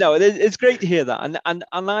 But it's great to hear that, and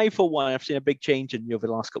I, for one, I've seen a big change in you over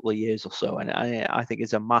the last couple of years or so, and I think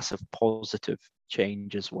it's a massive positive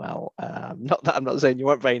change as well. Not that I'm not saying you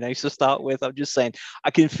weren't very nice to start with. I'm just saying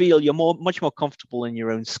I can feel you're much more comfortable in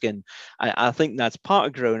your own skin. I think that's part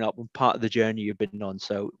of growing up and part of the journey you've been on.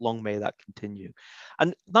 So long may that continue.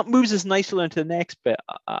 And that moves us nicely into the next bit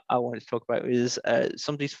I wanted to talk about is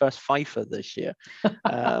somebody's first fifer this year.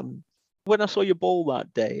 When I saw your ball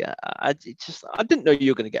that day, I didn't know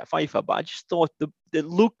you were going to get a fifer, but I just thought it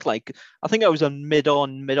looked like, I think I was on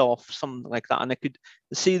mid-off, something like that, and I could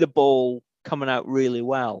see the ball coming out really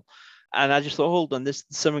well. And I just thought, hold on,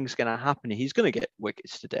 something's going to happen. He's going to get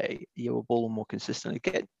wickets today. You were bowling more consistently.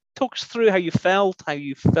 Talk us through how you felt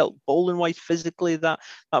bowling-wise physically that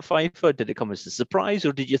fifer. Did it come as a surprise,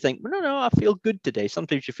 or did you think, no, I feel good today?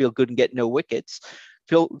 Sometimes you feel good and get no wickets.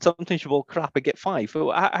 Sometimes you bowl crap and get five.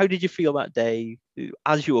 How did you feel that day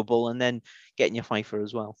as you were bowling and then getting your fifer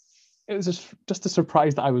as well? It was just a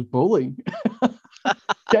surprise that I was bowling.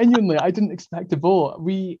 Genuinely, I didn't expect to bowl.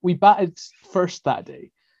 We batted first that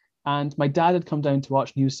day, and my dad had come down to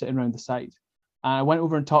watch news sitting around the side. And I went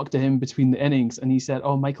over and talked to him between the innings, and he said,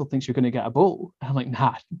 "Oh, Michael thinks you're going to get a bowl." And I'm like,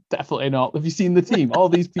 "Nah, definitely not. Have you seen the team? All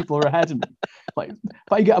these people are ahead of me. Like,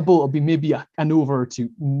 if I get a bowl, it'll be maybe an over or two,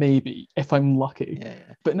 maybe, if I'm lucky." Yeah.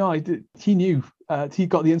 But no, he knew. He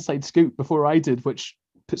got the inside scoop before I did, which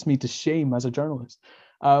puts me to shame as a journalist.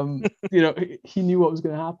 He knew what was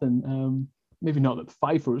going to happen. Maybe not that the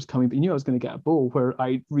fifer was coming, but he knew I was going to get a bowl where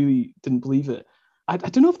I really didn't believe it. I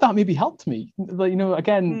don't know if that maybe helped me.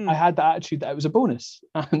 I had the attitude that it was a bonus,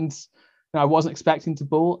 and I wasn't expecting to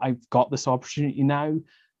bowl. I've got this opportunity now.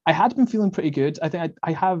 I had been feeling pretty good. I think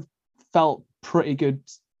I have felt pretty good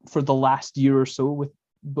for the last year or so with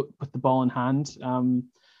the ball in hand.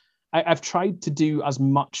 I've tried to do as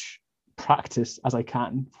much practice as I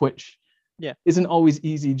can, which isn't always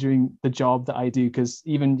easy during the job that I do, because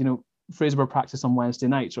even, Fraserburgh practice on Wednesday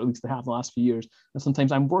nights, or at least they have the last few years. And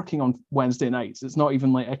sometimes I'm working on Wednesday nights. It's not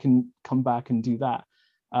even like I can come back and do that.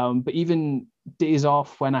 But even days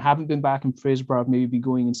off when I haven't been back in Fraserburgh, I've maybe be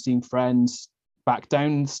going and seeing friends back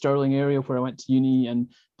down the Stirling area where I went to uni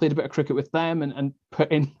and played a bit of cricket with them and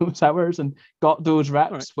put in those hours and got those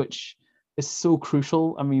reps, right, which is so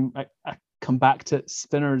crucial. I mean, I come back to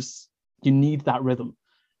spinners. You need that rhythm.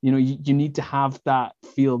 You need to have that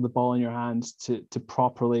feel of the ball in your hands to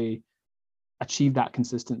properly achieve that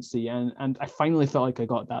consistency, and I finally felt like I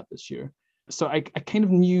got that this year. So I kind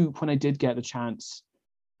of knew when I did get a chance,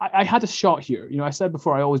 I had a shot here. I said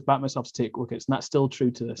before, I always back myself to take wickets, and that's still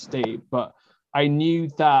true to this day. But I knew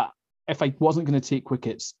that if I wasn't going to take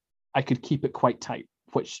wickets, I could keep it quite tight,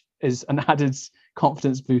 which is an added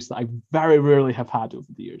confidence boost that I very rarely have had over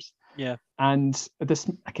the years. Yeah. And this,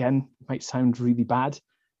 again, might sound really bad,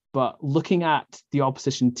 but looking at the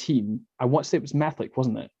opposition team, I want to say it was Methlick,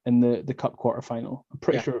 wasn't it, in the Cup quarter-final? I'm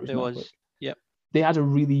pretty sure it was Methlick. Yeah. They had a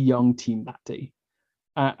really young team that day.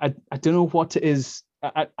 I don't know what it is.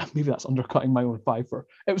 Maybe that's undercutting my own fifer.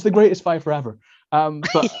 It was the greatest fifer ever.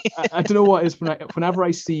 But I don't know what it is. Whenever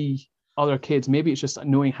I see other kids, maybe it's just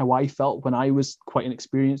knowing how I felt when I was quite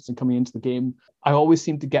inexperienced and coming into the game. I always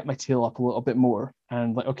seem to get my tail up a little bit more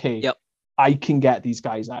and like, okay, yep, I can get these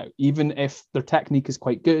guys out. Even if their technique is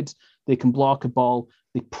quite good, they can block a ball.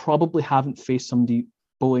 They probably haven't faced somebody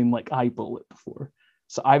bowling like I bowl it before.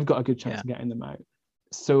 So I've got a good chance of getting them out.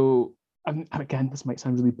 So, and again, this might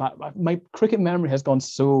sound really bad. My cricket memory has gone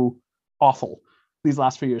so awful these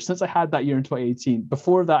last 3 years. Since I had that year in 2018.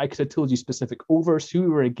 Before that, I could have told you specific overs, who we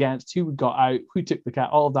were against, who got out, who took the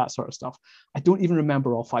cat, all of that sort of stuff. I don't even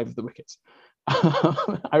remember all 5 of the wickets.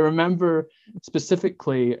 I remember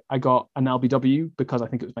specifically I got an LBW because I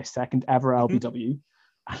think it was my second ever LBW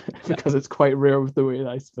because it's quite rare with the way that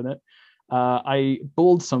I spin it. I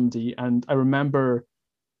bowled somebody and I remember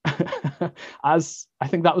as I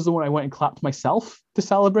think that was the one I went and clapped myself to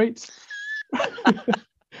celebrate.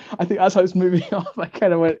 I think as I was moving off, I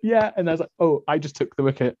kind of went, yeah. And I was like, oh, I just took the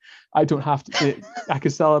wicket. I don't have to, I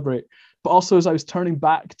could celebrate. But also as I was turning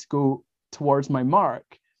back to go towards my mark,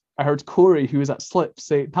 I heard Corey, who was at Slip,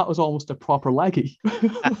 say that was almost a proper leggy,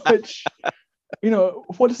 which,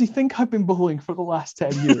 what does he think I've been bowling for the last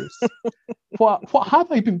 10 years? What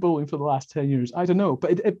have I been bowling for the last 10 years? I don't know,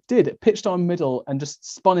 but it did. It pitched on middle and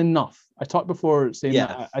just spun enough. I talked before saying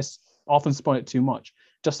that I often spun it too much,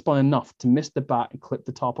 just spun enough to miss the bat and clip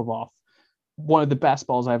the top of off. One of the best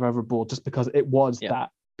balls I've ever bowled, just because it was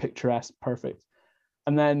that picturesque, perfect.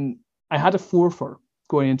 And then I had a 4-4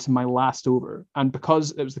 going into my last over. And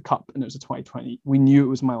because it was the Cup and it was a 2020, we knew it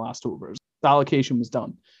was my last over. The allocation was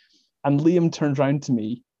done. And Liam turned around to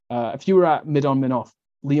me. If you were at mid-on, mid-off,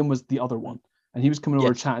 Liam was the other one. And he was coming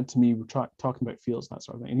over chatting to me. We're talking about fields and that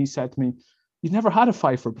sort of thing. And he said to me, "You've never had a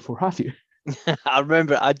 5-4 before, have you?" I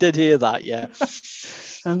remember. I did hear that, yeah.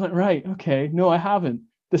 I'm like, right, okay. No, I haven't.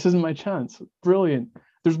 This isn't my chance. Brilliant.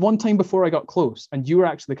 There's one time before I got close, and you were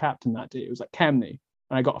actually the captain that day. It was at Kemney.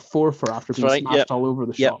 And I got a 4-4 after being smashed all over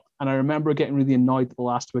the shop. And I remember getting really annoyed that the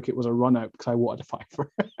last wicket was a run out because I wanted a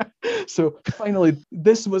 5-4. So finally,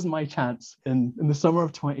 this was my chance in the summer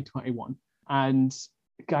of 2021. And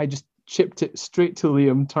the guy just chipped it straight to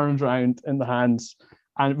Liam, turned around in the hands,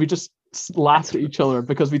 and we just laughed at each other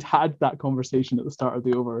because we'd had that conversation at the start of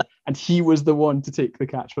the over, and he was the one to take the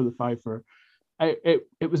catch for the 5-4.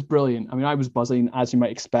 It was brilliant. I mean, I was buzzing, as you might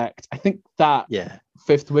expect. I think that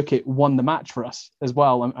fifth wicket won the match for us as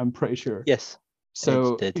well. I'm pretty sure. Yes.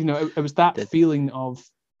 So it was that feeling of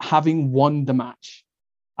having won the match,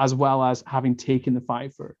 as well as having taken the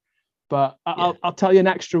 5-4. But I'll tell you an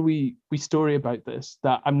extra wee story about this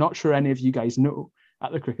that I'm not sure any of you guys know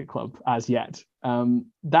at the cricket club as yet.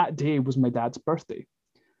 That day was my dad's birthday.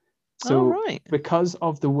 So because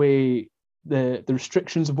of the way the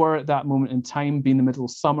restrictions were at that moment in time, being the middle of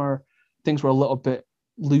summer, things were a little bit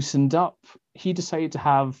loosened up. He decided to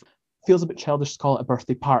have, feels a bit childish to call it a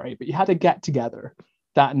birthday party, but he had a get together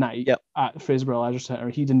that night at the Fraserburgh Leisure Centre.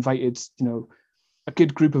 He'd invited, a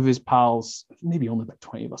good group of his pals, maybe only about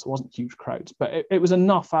 20 of us. It wasn't huge crowds, but it was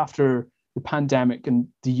enough after the pandemic and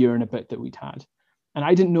the year and a bit that we'd had. And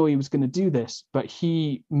I didn't know he was going to do this, but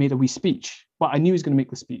he made a wee speech. Well, I knew he was going to make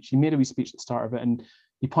the speech. He made a wee speech at the start of it, and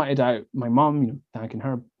he pointed out my mum, thanking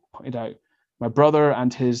her, pointed out my brother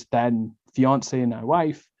and his then fiance and now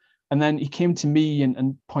wife. And then he came to me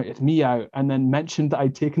and pointed me out, and then mentioned that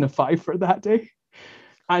I'd taken a 5-4 that day,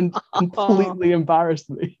 and completely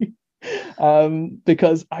embarrassed me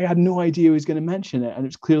because I had no idea he was going to mention it. And it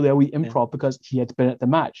was clearly a wee improv because he had been at the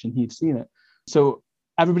match and he'd seen it. So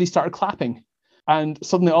everybody started clapping. And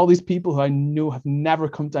suddenly all these people who I know have never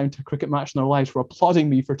come down to a cricket match in their lives were applauding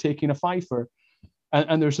me for taking a 5-4.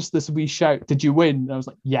 And there was just this wee shout, "Did you win?" And I was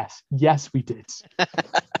like, yes, we did.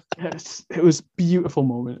 It was a beautiful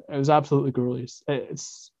moment. It was absolutely glorious.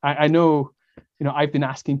 I know, I've been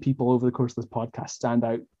asking people over the course of this podcast stand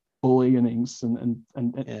out bowling innings and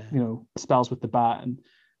spells with the bat, and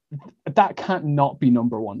that can't not be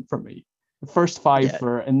number one for me. The first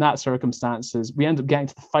 5-4 in that circumstances, we ended up getting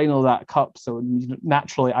to the final of that cup. So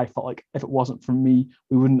naturally, I felt like if it wasn't for me,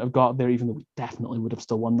 we wouldn't have got there, even though we definitely would have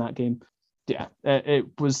still won that game. Yeah, it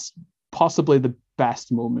was possibly the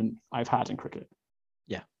best moment I've had in cricket.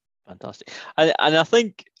 Yeah, fantastic. And I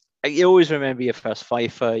think you always remember your first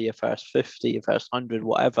 5-4, your first 50, your first 100,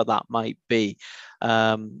 whatever that might be.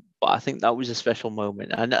 But I think that was a special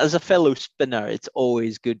moment. And as a fellow spinner, it's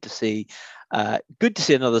always good to see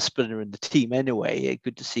another spinner in the team anyway.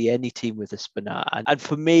 Good to see any team with a spinner. And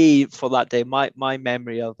for me, for that day, my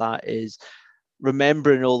memory of that is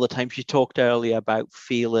remembering all the times you talked earlier about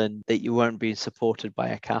feeling that you weren't being supported by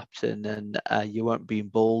a captain and you weren't being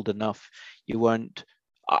bold enough.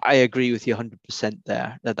 I agree with you 100%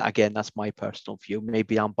 there. Again, that's my personal view.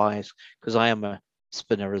 Maybe I'm biased because I am a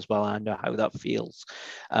spinner as well. I know how that feels.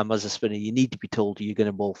 As a spinner, you need to be told you're going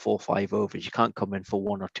to bowl 4 or 5 overs. You can't come in for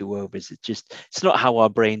 1 or 2 overs. It's not how our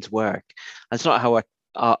brains work. And it's not how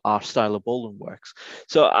our style of bowling works.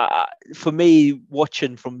 So for me,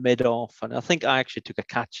 watching from mid-off, and I think I actually took a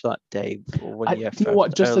catch that day. You know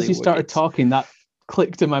what? Just as you started talking, that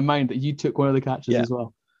clicked in my mind that you took one of the catches as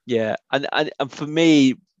well. Yeah, and for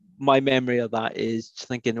me, my memory of that is just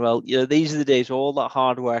thinking, well, these are the days, all that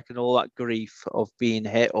hard work and all that grief of being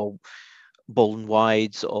hit or bowling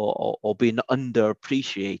wides or being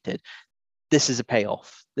underappreciated. This is a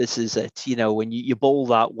payoff. This is it. When you bowl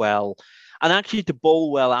that well. And actually, to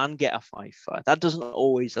bowl well and get a 5-4, that doesn't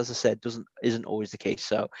always, as I said, isn't always the case.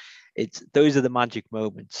 So those are the magic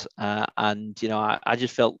moments. And I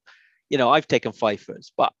just felt, I've taken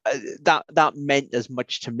fifers, but that meant as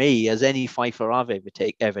much to me as any fifer I've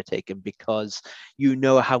ever taken, because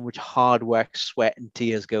how much hard work, sweat, and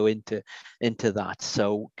tears go into that.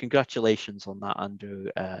 So congratulations on that, Andrew.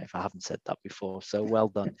 If I haven't said that before, so well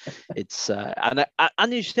done. It's and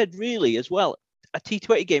you said really as well, a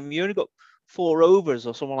T20 game, you only got 4 overs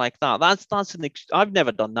or something like that. I've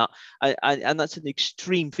never done that, and that's an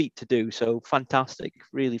extreme feat to do. So fantastic,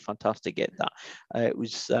 really fantastic. Get that.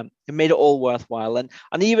 It made it all worthwhile. And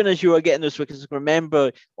even as you were getting those wickets,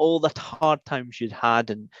 remember all that hard times you'd had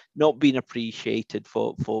and not being appreciated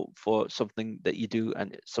for something that you do,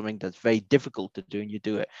 and something that's very difficult to do, and you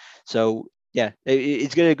do it. So yeah,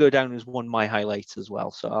 it's going to go down as one of my highlights as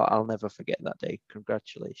well. So I'll never forget that day.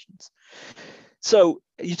 Congratulations. So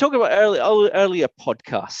you talk about earlier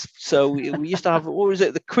podcasts. So we used to have, what was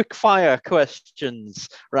it, the quick fire questions,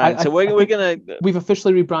 right? So we're gonna. We've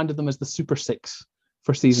officially rebranded them as the Super Six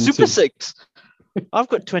for season Super 2. 6. I've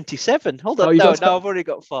got 27. Hold on, no, I've already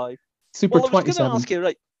got 5. Super 27. I was going to ask you,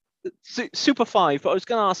 right? Super 5. But I was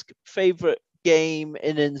going to ask favorite game,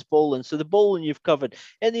 innings, bowling. So the bowling you've covered.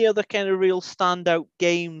 Any other kind of real standout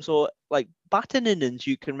games or like batting innings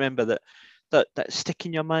you can remember that stick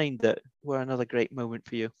in your mind that were another great moment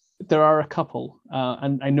for you? There are a couple,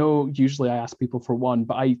 and I know usually I ask people for one,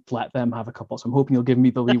 but I let them have a couple. So I'm hoping you'll give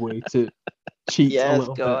me the leeway to cheat a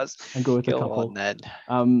little bit and go with a couple. On, then.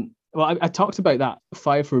 Well, I talked about that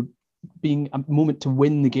 5 for being a moment to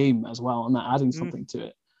win the game as well, and that adding something to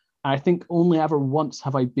it. And I think only ever once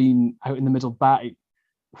have I been out in the middle batting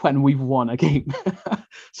when we've won a game.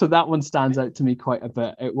 So that one stands out to me quite a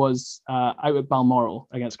bit. It was out at Balmoral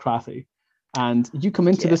against Crathie. And you come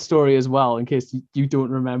into the story as well, in case you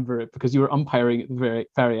don't remember it, because you were umpiring at the very,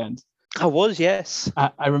 very end. I was, yes.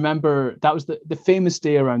 I remember that was the famous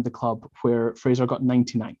day around the club where Fraser got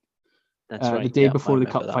 99. That's right. The day before the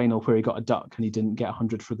cup final, where he got a duck and he didn't get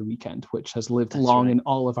 100 for the weekend, which has lived long in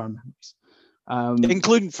all of our memories.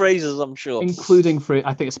 Including Fraser's, I'm sure. Including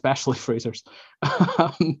I think especially Fraser's.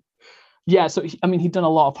 So he'd done a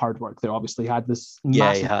lot of hard work there. Obviously, he had this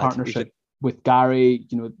massive partnership with Gary.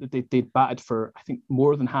 They'd batted for, I think,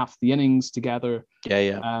 more than half the innings together.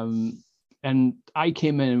 And I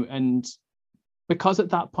came in, and because at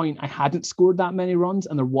that point I hadn't scored that many runs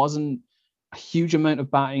and there wasn't a huge amount of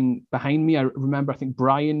batting behind me. I remember, I think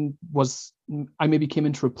I maybe came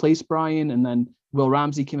in to replace Brian, and then Will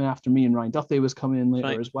Ramsey came in after me, and Ryan Duthie was coming in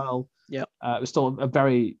later as well. Yeah, it was still a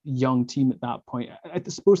very young team at that point. I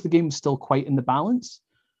suppose the game was still quite in the balance,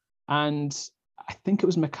 and I think it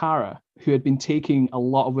was Makara who had been taking a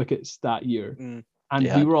lot of wickets that year.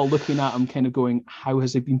 And we were all looking at him kind of going, how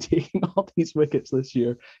has he been taking all these wickets this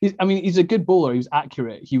year? He's a good bowler. He was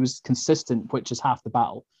accurate. He was consistent, which is half the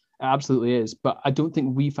battle. It absolutely is. But I don't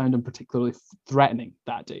think we found him particularly threatening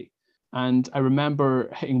that day. And I remember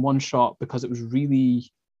hitting one shot because it was really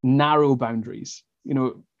narrow boundaries.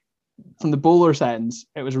 From the bowler's ends,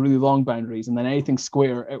 it was really long boundaries. And then anything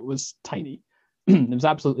square, it was tiny. It was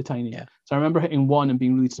absolutely tiny. Yeah. So I remember hitting one and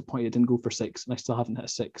being really disappointed it didn't go for 6. And I still haven't hit a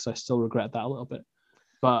 6. So I still regret that a little bit.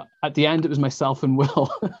 But at the end, it was myself and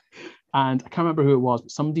Will. And I can't remember who it was,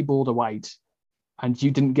 but somebody bowled a wide and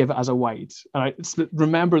you didn't give it as a wide. And I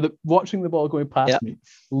remember that watching the ball going past me,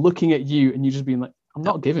 looking at you, and you just being like, I'm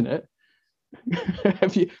not giving it.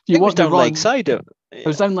 if you want the run, leg side. It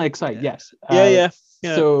was down leg side, yes. Yeah.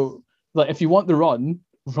 So if you want the run,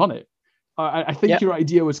 run it. I think your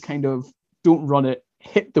idea was kind of, don't run it,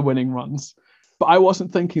 hit the winning runs. But I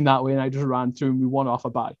wasn't thinking that way, and I just ran through and we won off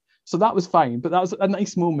a bye. So that was fine, but that was a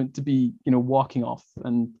nice moment to be, walking off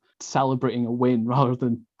and celebrating a win rather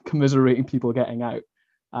than commiserating people getting out.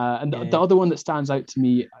 The other one that stands out to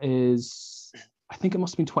me is, I think it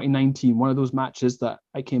must have been 2019, one of those matches that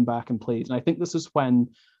I came back and played. And I think this is when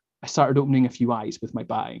I started opening a few eyes with my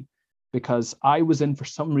batting, because I was in for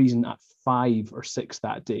some reason at 5 or 6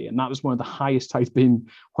 that day. And that was one of the highest I've been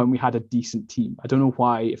when we had a decent team. I don't know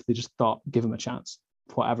why, if they just thought, give him a chance,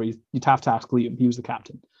 whatever. You'd have to ask Liam, he was the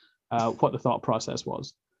captain. What the thought process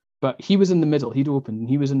was. But he was in the middle. He'd opened, and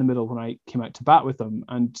he was in the middle when I came out to bat with him.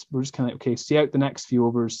 And we're just kind of like, okay, see out the next few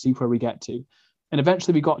overs, see where we get to. And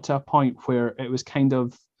eventually we got to a point where it was kind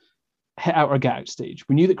of hit out or get out stage.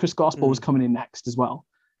 We knew that Chris Gospel was coming in next as well.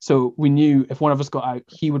 So we knew if one of us got out,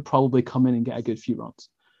 he would probably come in and get a good few runs.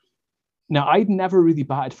 Now, I'd never really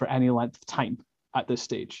batted for any length of time at this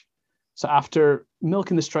stage. So after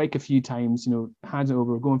milking the strike a few times, handing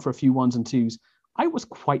over, going for a few 1s and 2s, I was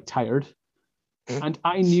quite tired, and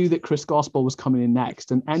I knew that Chris Gospel was coming in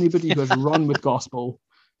next, and anybody who has run with Gospel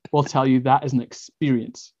will tell you that is an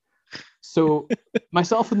experience. So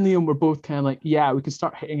myself and Liam were both kind of like, yeah, we can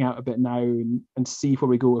start hitting out a bit now and see where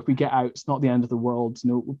we go. If we get out, it's not the end of the world.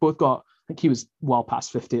 We both got, I think he was well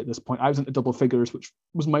past 50 at this point. I was into double figures, which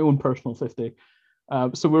was my own personal 50.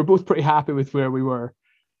 So we were both pretty happy with where we were.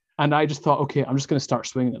 And I just thought, okay, I'm just going to start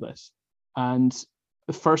swinging at this. And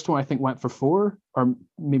the first one I think went for 4, or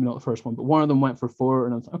maybe not the first one, but one of them went for 4.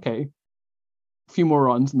 And I was like, okay, a few more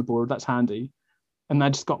runs on the board, that's handy. And I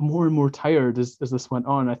just got more and more tired as this went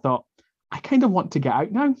on. I thought, I kind of want to get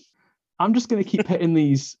out now. I'm just going to keep hitting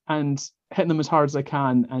these and hitting them as hard as I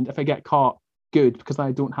can. And if I get caught, good, because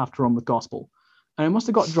I don't have to run with gospel. And I must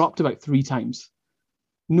have got dropped about 3 times.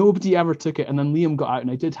 Nobody ever took it. And then Liam got out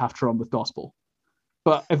and I did have to run with gospel.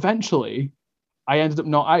 But eventually, I ended up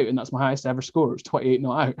not out, and that's my highest ever score. It was 28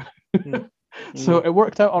 not out. So it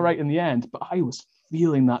worked out all right in the end, but I was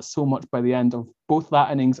feeling that so much by the end of both that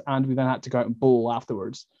innings, and we then had to go out and bowl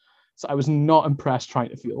afterwards. So I was not impressed trying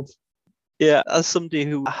to field. Yeah, as somebody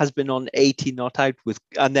who has been on 80 not out with,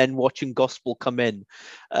 and then watching gospel come in,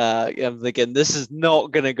 I'm thinking this is not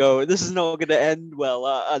going to end well.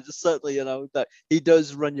 I just certainly, that he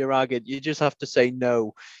does run you ragged. You just have to say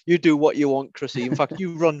no. You do what you want, Chrissy. In fact,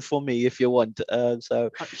 you run for me if you want.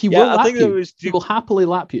 He will happily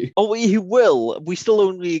lap you. Oh, he will. We still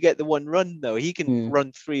only get the 1 run though. He can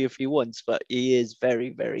run 3 if he wants, but he is very,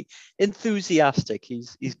 very enthusiastic.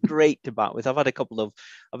 He's great to bat with.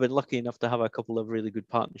 I've been lucky enough to have a couple of really good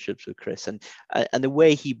partnerships with Chris, and the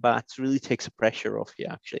way he bats really takes the pressure off you.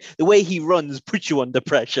 Actually, the way he runs puts you under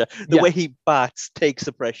pressure. The way he bats takes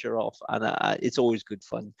the pressure off, and it's always good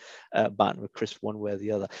fun batting with Chris one way or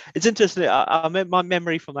the other. It's interesting. My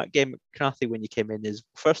memory from that game at Carthy when you came in is,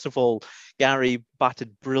 first of all, Gary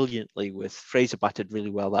batted brilliantly with Fraser. Batted really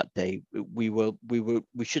well that day. We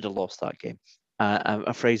should have lost that game.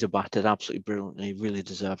 Fraser batted absolutely brilliantly, really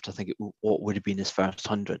deserved, I think, what would have been his first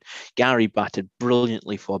 100. Gary batted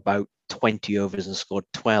brilliantly for about 20 overs and scored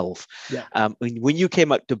 12. Yeah. When you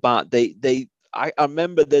came out to bat, I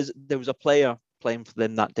remember there was a player playing for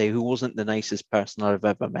them that day who wasn't the nicest person I've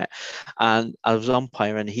ever met. And I was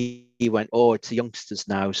umpiring, and he went, oh, it's the youngsters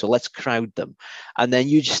now, so let's crowd them. And then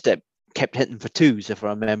you just kept hitting for 2s, if I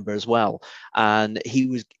remember as well, and he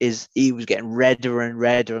was getting redder and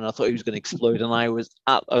redder, and I thought he was going to explode. And I was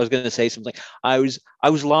going to say something. I was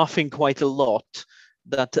laughing quite a lot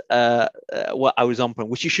that what I was umpiring,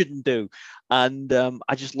 which you shouldn't do. And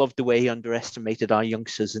I just loved the way he underestimated our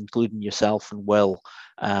youngsters, including yourself and Will.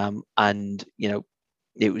 And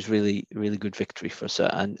it was really, really good victory for us,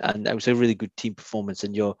 and it was a really good team performance,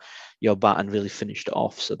 and your batting really finished it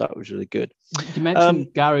off, so that was really good. You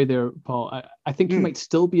mentioned Gary there, Paul. I think he might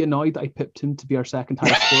still be annoyed that I pipped him to be our second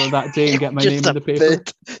highest scorer that day and get my name in the paper.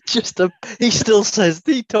 He still says,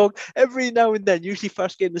 he talk every now and then, usually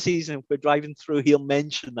first game of the season, if we're driving through, he'll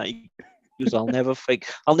mention that. I'll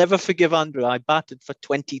never forgive Andrew. I batted for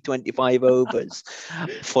 25 overs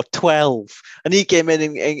for 12, and he came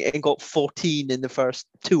in and got 14 in the first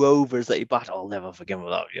 2 overs that he batted. I'll never forgive him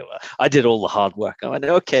that. I did all the hard work. I went,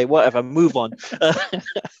 okay, whatever, move on.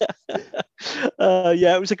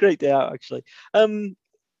 Yeah, it was a great day out, actually.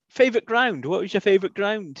 Favorite ground? What was your favorite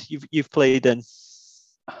ground you've played in?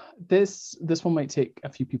 This one might take a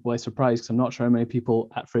few people by surprise, because I'm not sure how many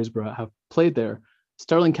people at Fraserburgh have played there.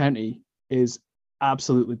 Stirling County is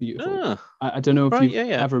absolutely beautiful. I don't know if you've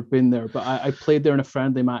ever been there, but I played there in a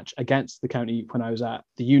friendly match against the county when I was at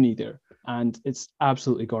the uni there, and it's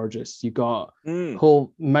absolutely gorgeous. You've got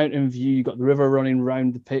whole mountain view, you've got the river running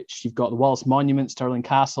around the pitch, you've got the Wallace Monument, Stirling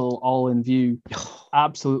Castle, all in view.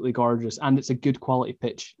 Absolutely gorgeous, and it's a good quality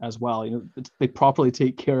pitch as well. They properly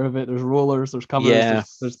take care of it. There's rollers, there's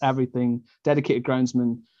covers, there's everything. Dedicated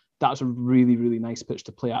groundsman. That's a really, really nice pitch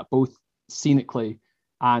to play at, both scenically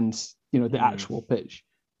and the actual pitch.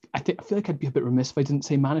 I feel like I'd be a bit remiss if I didn't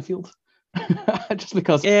say Manifield, just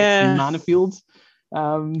because it's Manifield.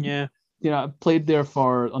 I played there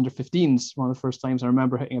for under 15s. One of the first times I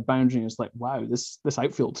remember hitting a boundary, and it's like, wow, this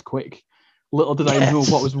outfield's quick. Little did I know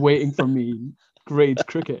what was waiting for me in grade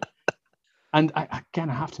cricket. And I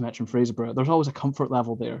have to mention Fraserburgh. There's always a comfort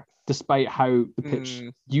level there, despite how the pitch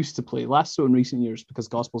used to play. Less so in recent years, because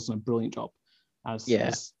Gospel's done a brilliant job as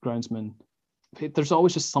groundsman. There's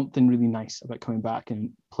always just something really nice about coming back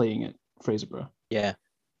and playing at Fraserburgh. Yeah,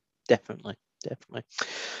 definitely.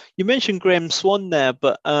 You mentioned Graham Swan there,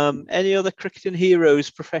 but any other cricketing heroes,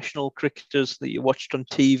 professional cricketers that you watched on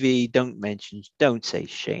TV? Don't say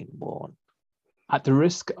Shane Warne. At the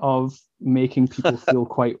risk of making people feel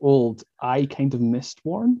quite old, I kind of missed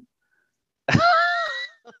Warne.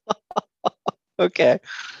 Okay.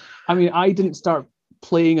 I mean, I didn't start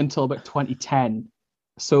playing until about 2010.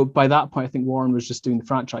 So by that point, I think Warren was just doing the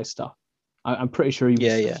franchise stuff. I'm pretty sure he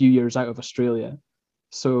was a few years out of Australia.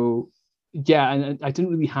 So yeah, and I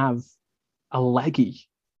didn't really have a leggy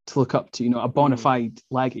to look up to, a bona fide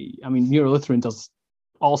leggy. I mean, Neuralithrin does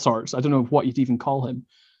all sorts. I don't know what you'd even call him.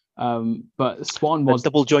 But Swan was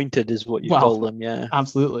double jointed is what you call them. Yeah,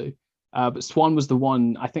 absolutely. But Swan was the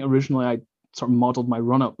one, I think originally I sort of modeled my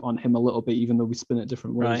run up on him a little bit, even though we spin it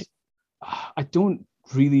different ways. Right. I don't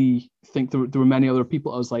really think there were many other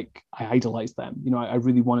people I was like, I idolize them. I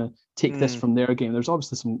really want to take this from their game. There's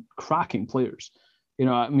obviously some cracking players.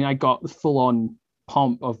 I mean, I got the full on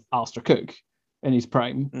pomp of Alistair Cook in his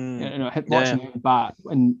prime. Watching him bat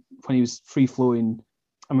when he was free flowing.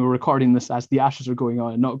 I mean, we're recording this as the Ashes are going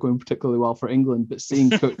on and not going particularly well for England, but seeing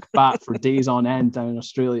Cook bat for days on end down in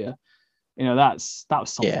Australia, that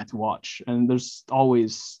was something to watch. And there's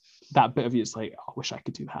always that bit of you. It's like, I wish I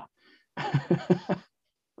could do that. I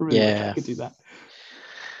wish I could do that.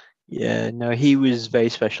 Yeah, no, he was very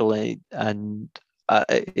special, and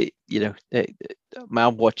I've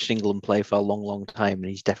watched England play for a long, long time, and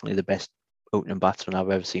he's definitely the best opening batsman I've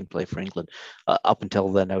ever seen play for England. Up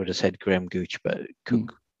until then, I would have said Graham Gooch, but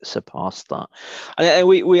Cook surpassed that. And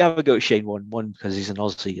we have a go at Shane Warne because he's an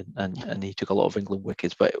Aussie and he took a lot of England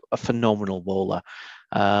wickets, but a phenomenal bowler.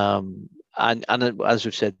 And as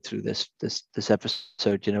we've said through this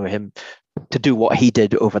episode, him to do what he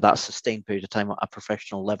did over that sustained period of time at a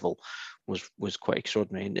professional level was quite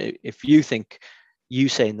extraordinary. And if you think you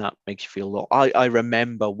saying that makes you feel a lot. I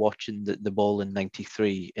remember watching the ball in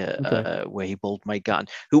 '93 where he bowled Mike Gatton.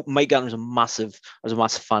 Mike Gatton was I was a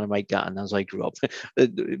massive fan of Mike Gatton as I grew up.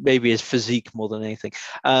 Maybe his physique more than anything.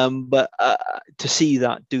 But to see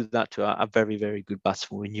that do that to a very, very good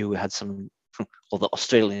batsman, we knew we had some. Well, the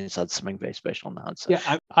Australians had something very special on the hands. So.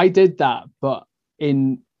 Yeah, I did that, but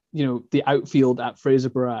in the outfield at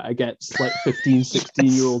Fraserburgh against like 15,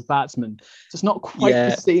 16-year-old batsmen, it's not quite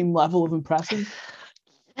the same level of impression.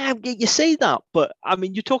 You say that, but I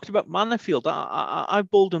mean, you talked about Manfield. I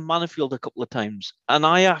bowled in Manfield a couple of times, and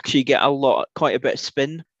I actually get quite a bit of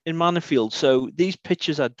spin in Manfield. So these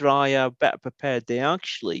pitches are drier, better prepared. They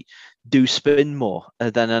actually do spin more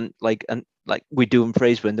than like we do in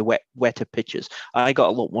Fraser in the wetter pitches. I got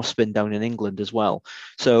a lot more spin down in England as well.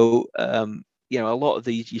 So a lot of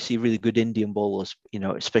these you see really good Indian bowlers,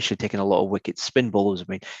 especially taking a lot of wickets, spin bowlers,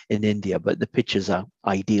 in India, but the pitches are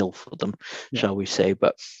ideal for them, shall we say.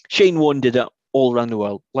 But Shane Warne did it all around the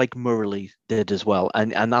world, like Murali did as well.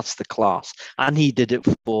 And that's the class. And he did it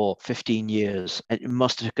for 15 years. It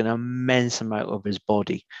must have taken an immense amount of his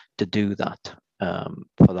body to do that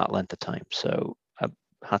for that length of time. So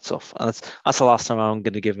hats off. And that's the last time I'm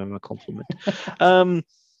going to give him a compliment.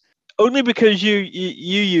 Only because you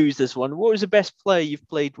use this one. What was the best player you've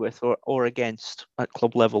played with or against at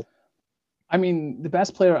club level? I mean, the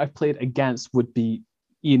best player I've played against would be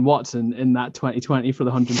Ian Watson in that 2020 for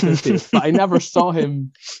the 150th, but I never saw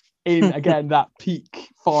him in, again, that peak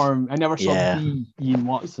form. I never saw the Ian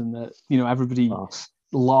Watson that, everybody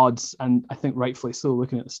lauds, and I think rightfully so,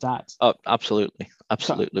 looking at the stats. Oh, absolutely.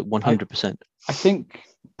 100%. I think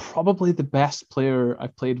probably the best player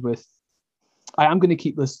I've played with, I am going to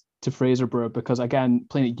keep this to Fraserburgh because, again,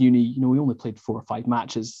 playing at uni, we only played 4 or 5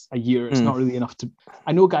 matches a year. It's not really enough to.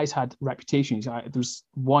 I know guys had reputations. There's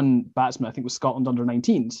one batsman, I think, was Scotland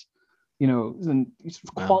under-19s. And he's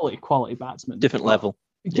quality batsman. Different level.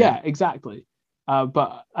 Yeah, exactly.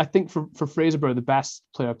 But I think for Fraserburgh, the best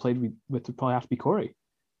player I played with would probably have to be Corey.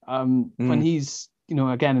 When he's,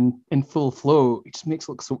 again, in full flow, it just makes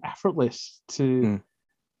it look so effortless to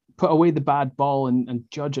put away the bad ball and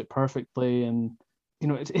judge it perfectly. And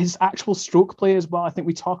his actual stroke play as well. I think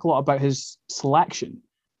we talk a lot about his selection,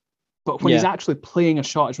 but when he's actually playing a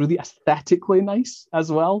shot, it's really aesthetically nice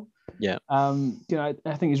as well. Yeah. I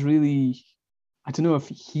think he's really, I don't know if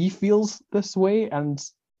he feels this way. And,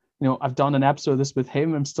 I've done an episode of this with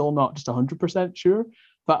him. I'm still not just 100% sure,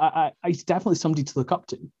 but he's definitely somebody to look up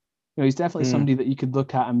to. He's definitely somebody that you could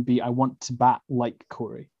look at and be, I want to bat like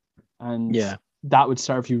Corey. And that would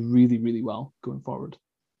serve you really, really well going forward.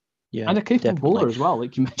 Yeah, and a capable bowler as well,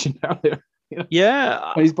 like you mentioned earlier.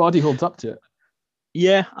 Yeah, and his body holds up to it.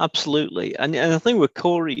 Yeah, absolutely. And the thing with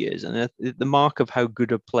Corey is, and the mark of how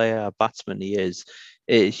good a batsman he is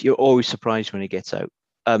you're always surprised when he gets out.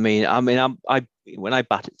 I mean, when I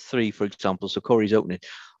bat at 3, for example, so Corey's opening,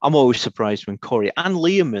 I'm always surprised when Corey and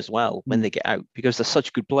Liam as well when they get out because they're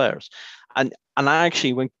such good players. And I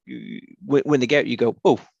actually when they get out, you go,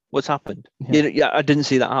 oh, what's happened? I didn't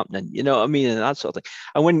see that happening. You know what I mean? And that sort of thing.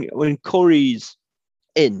 And when Corey's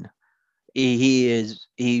in,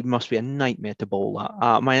 He must be a nightmare to bowl at.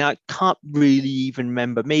 I mean, I can't really even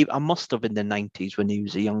remember. Maybe I must have in the 90s when he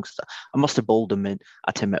was a youngster. I must have bowled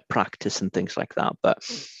at him at practice and things like that. But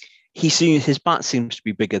his bat seems to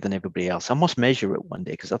be bigger than everybody else. I must measure it one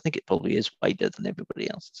day because I think it probably is wider than everybody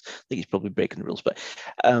else's. I think he's probably breaking the rules, but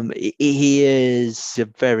he is a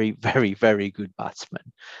very, very, very good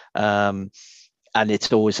batsman. And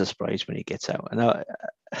it's always a surprise when he gets out. And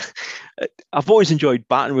I've always enjoyed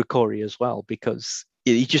batting with Corey as well because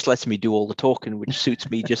he just lets me do all the talking, which suits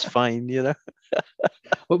me just fine, you know.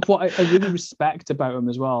 But what I really respect about him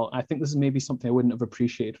as well, I think this is maybe something I wouldn't have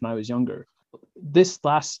appreciated when I was younger. This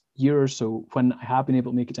last year or so, when I have been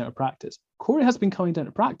able to make it down to practice, Corey has been coming down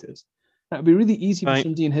to practice. Now, it'd be really easy for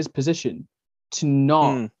somebody in his position to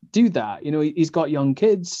not do that. You know, he's got young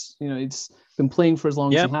kids. You know, he's been playing for as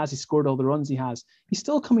long as he has. He scored all the runs he has. He's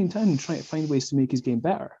still coming down and trying to find ways to make his game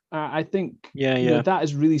better. I think you know, that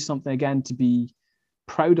is really something, again, to be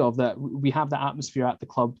proud of, that we have that atmosphere at the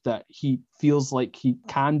club that he feels like he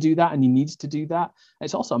can do that and he needs to do that.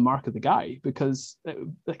 It's also a mark of the guy because,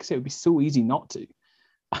 like I say, it would be so easy not to.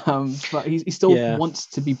 But he still wants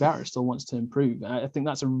to be better, still wants to improve. And I think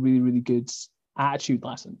that's a really, really good attitude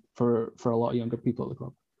lesson for a lot of younger people at the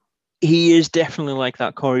club. He is definitely like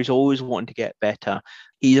that. Corey's always wanting to get better.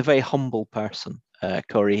 He's a very humble person,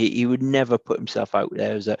 Corey. He would never put himself out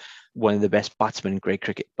there as one of the best batsmen in grade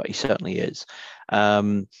cricket, but he certainly is.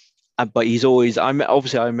 But he's always, I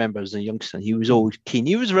remember as a youngster, he was always keen.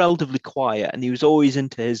 He was relatively quiet and he was always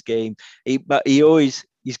into his game. He's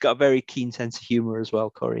got a very keen sense of humor as well,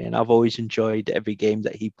 Corey. And I've always enjoyed every game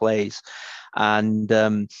that he plays. And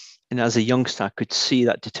as a youngster, I could see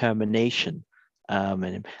that determination in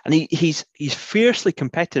him. And he's fiercely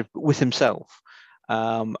competitive with himself.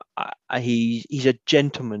 He's a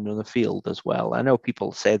gentleman on the field as well. I know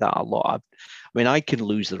people say that a lot. I mean, I can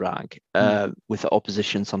lose the rag with the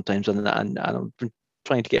opposition sometimes, and I'm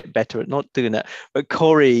trying to get better at not doing that. But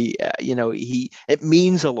Corey, you know, it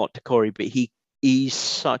means a lot to Corey, but he's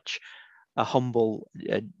such a humble,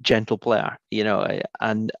 gentle player, you know,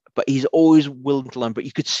 but he's always willing to learn. But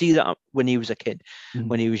you could see that when he was a kid,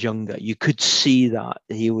 when he was younger, you could see that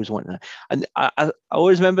he was wanting that. And I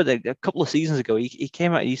always remember that a couple of seasons ago, he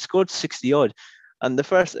came out, he scored 60 odd. And the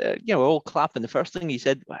first, you know, we're all clapping. The first thing he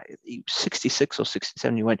said, he was 66 or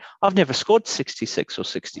 67. He went, I've never scored 66 or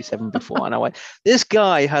 67 before. And I went, this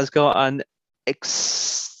guy has got an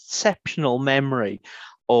exceptional memory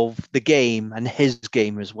of the game and his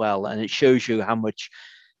game as well. And it shows you how much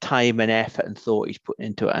time and effort and thought he's put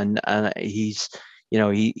into it. And he's, you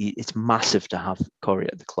know, it's massive to have Corey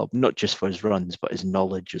at the club, not just for his runs, but his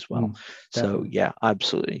knowledge as well. So yeah,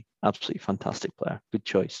 absolutely fantastic player. Good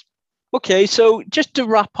choice. Okay, so just to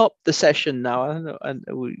wrap up the session now, I know, and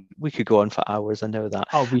we could go on for hours. I know that.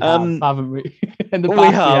 Oh, we have, haven't we? In the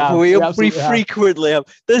past, we frequently have.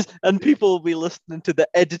 And people will be listening to the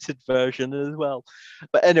edited version as well.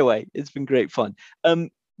 But anyway, it's been great fun. The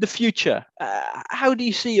future, how do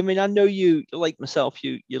you see? I mean, I know you, like myself,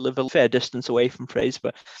 you live a fair distance away from Fraser,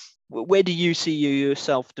 but where do you see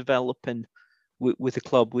yourself developing with the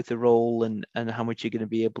club, with the role, and how much you're going to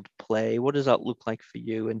be able to play? What does that look like for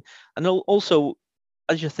you? And also,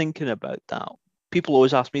 as you're thinking about that, people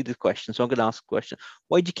always ask me this question, so I'm going to ask a question.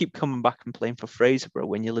 Why do you keep coming back and playing for Fraserburgh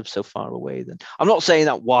when you live so far away then? I'm not saying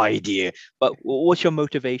that, why do you? But what's your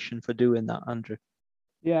motivation for doing that, Andrew?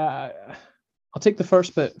 Yeah, I'll take the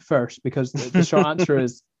first bit first, because the short answer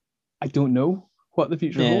is I don't know what the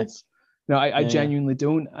future holds. No, I genuinely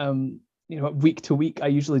don't. You know, week to week, I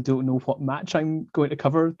usually don't know what match I'm going to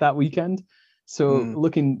cover that weekend. So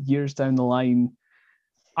looking years down the line,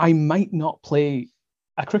 I might not play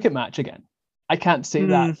a cricket match again. I can't say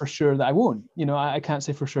that for sure that I won't. You know, I can't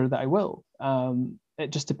say for sure that I will.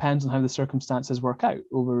 It just depends on how the circumstances work out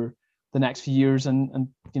over the next few years, and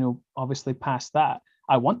you know, obviously past that.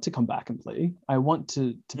 I want to come back and play. I want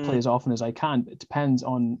to play as often as I can, but it depends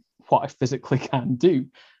on what I physically can do,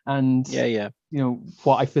 and you know,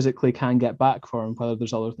 what I physically can get back for, and whether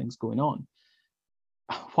there's other things going on.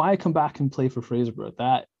 Why I come back and play for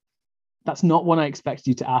Fraserburgh, that's not one I expected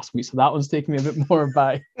you to ask me, so that one's taking me a bit more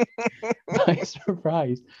by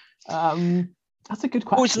surprise. That's a good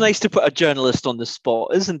question. Always nice to put a journalist on the spot,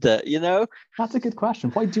 isn't it? You know, that's a good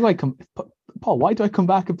question. Why do I come, Paul? Why do I come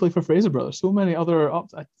back and play for Fraserburgh? There's so many other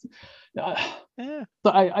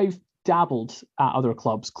But I've dabbled at other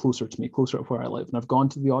clubs closer to me, closer to where I live, and I've gone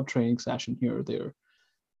to the odd training session here or there,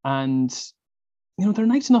 and you know, they're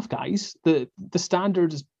nice enough guys. The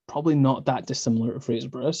standard is probably not that dissimilar to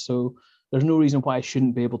Fraserburgh, so there's no reason why I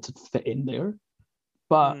shouldn't be able to fit in there.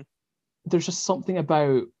 But there's just something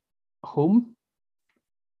about home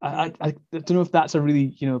I don't know if that's a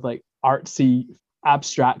really, like artsy,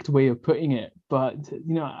 abstract way of putting it, but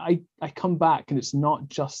I come back and it's not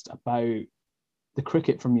just about the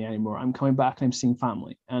cricket for me anymore. I'm coming back and I'm seeing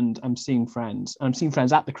family and I'm seeing friends, and I'm seeing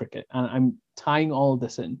friends at the cricket, and I'm tying all of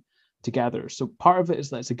this in together. So part of it is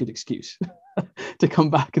that it's a good excuse to come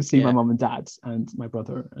back and see my mum and dad and my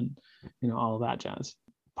brother and all of that jazz.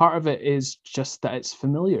 Part of it is just that it's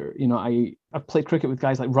familiar. I've played cricket with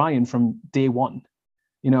guys like Ryan from day one.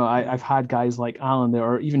 I've had guys like Alan there,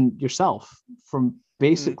 or even yourself from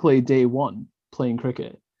basically day one playing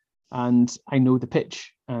cricket, and I know the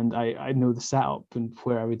pitch and I know the setup and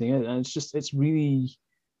where everything is, and it's really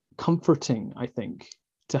comforting, I think,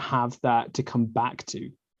 to have that to come back to.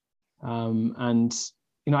 And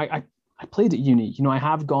I played at uni. I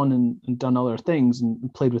have gone and done other things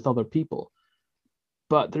and played with other people,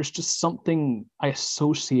 but there's just something I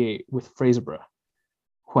associate with Fraserburgh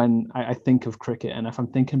when I think of cricket. And if I'm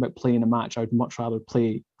thinking about playing a match, I would much rather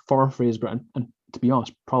play for Fraserburgh and to be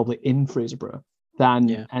honest, probably in Fraserburgh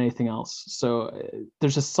than anything else. So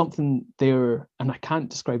there's just something there, and I can't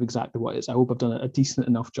describe exactly what it is. I hope I've done a decent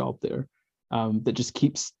enough job there, that just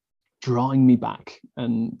keeps drawing me back.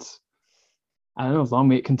 And I don't know, long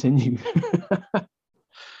may it continue.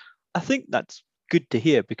 I think that's good to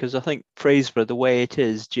hear, because I think Fraserburgh, the way it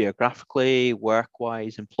is geographically,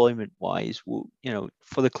 work-wise, employment-wise,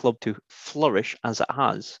 for the club to flourish as it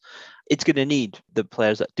has, it's going to need the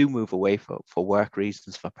players that do move away for work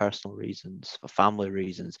reasons, for personal reasons, for family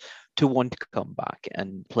reasons, to want to come back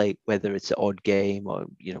and play, whether it's an odd game or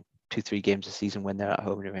 2-3 games a season when they're at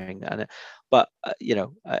home and everything. But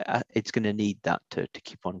it's going to need that to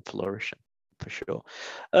keep on flourishing for sure.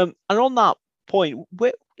 And on that point,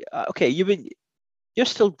 you're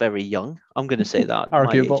still very young. I'm going to say that.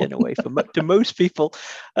 Arguable. My age anyway, to most people.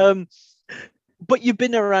 But you've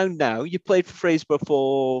been around now. You played for Fraserburgh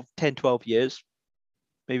for 10, 12 years,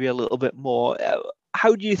 maybe a little bit more.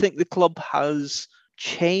 How do you think the club has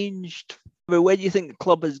changed? Where do you think the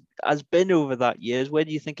club has been over that years? Where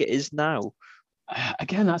do you think it is now?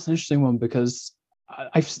 Again, that's an interesting one, because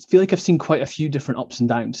I feel like I've seen quite a few different ups and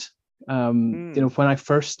downs. When I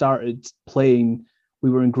first started playing, we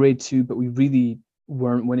were in grade 2, but we really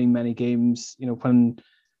weren't winning many games. When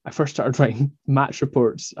I first started writing match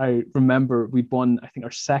reports, I remember we'd won, I think,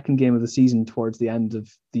 our second game of the season towards the end of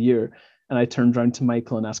the year. And I turned around to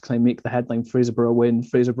Michael and asked, can I make the headline Fraserburgh win,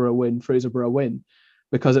 Fraserburgh win, Fraserburgh win?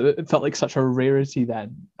 Because it felt like such a rarity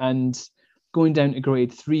then. And going down to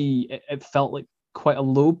grade 3, it felt like quite a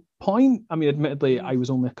low point. I mean, admittedly, I was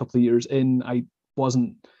only a couple of years in. I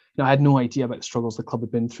wasn't, I had no idea about the struggles the club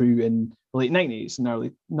had been through in the late 90s and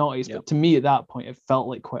early 90s. Yep. But to me at that point, it felt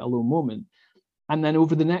like quite a low moment. And then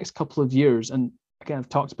over the next couple of years, and again, I've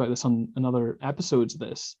talked about this on another episodes of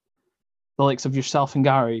this, the likes of yourself and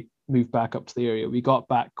Gary moved back up to the area. We got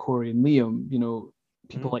back Corey and Liam,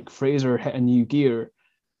 people like Fraser hit a new gear.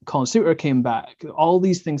 Colin Suter came back. All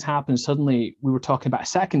these things happened. Suddenly we were talking about a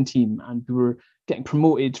second team, and we were getting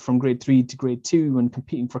promoted from grade 3 to grade 2 and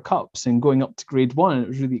competing for cups and going up to grade 1. And it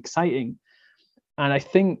was really exciting. And I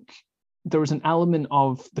think there was an element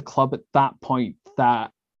of the club at that point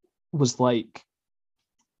that was like,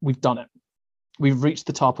 we've done it. We've reached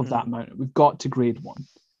the top of that mountain. We've got to grade 1.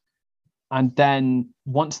 And then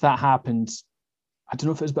once that happened, I don't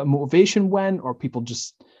know if it was about motivation went, or people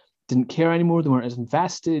just didn't care anymore. They weren't as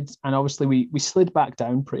invested. And obviously we slid back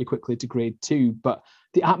down pretty quickly to grade 2, but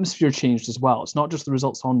the atmosphere changed as well. It's not just the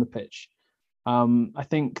results on the pitch. I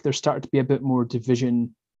think there started to be a bit more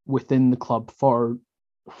division within the club for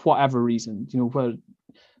whatever reason, whether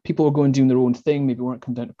people were going doing their own thing, maybe weren't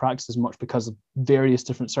coming down to practice as much because of various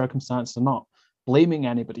different circumstances. I'm not blaming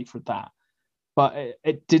anybody for that, but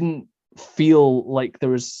it didn't feel like there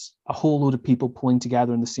was a whole load of people pulling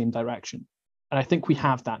together in the same direction. And I think we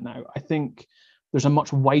have that now. I think there's a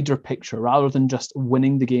much wider picture rather than just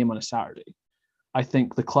winning the game on a Saturday. I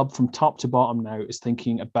think the club from top to bottom now is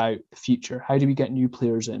thinking about the future. How do we get new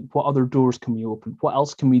players in? What other doors can we open? What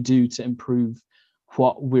else can we do to improve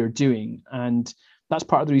what we're doing? And that's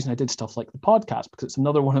part of the reason I did stuff like the podcast, because it's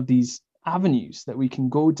another one of these avenues that we can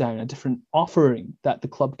go down, a different offering that the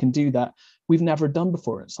club can do that we've never done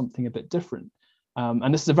before. It's something a bit different.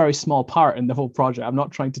 And this is a very small part in the whole project. I'm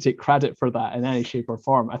not trying to take credit for that in any shape or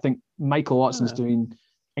form. I think Michael Watson's doing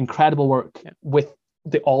incredible work with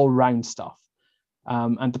the all-round stuff.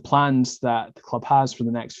 And the plans that the club has for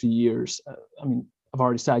the next few years. I mean, I've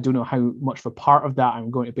already said I don't know how much of a part of that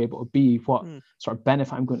I'm going to be able to be, what sort of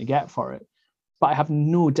benefit I'm going to get for it. But I have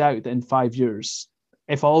no doubt that in 5 years,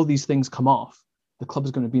 if all these things come off, the club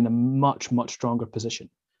is going to be in a much, much stronger position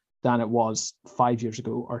than it was 5 years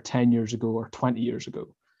ago or 10 years ago or 20 years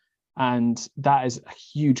ago. And that is a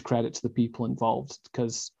huge credit to the people involved,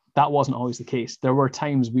 because that wasn't always the case. There were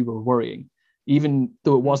times we were worrying, even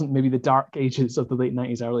though it wasn't maybe the dark ages of the late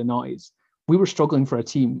 90s, early 90s. We were struggling for a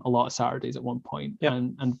team a lot of Saturdays at one point,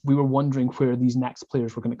 and we were wondering where these next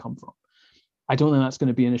players were going to come from. I don't think that's going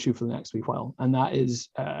to be an issue for the next wee while. And that is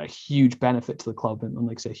a huge benefit to the club, and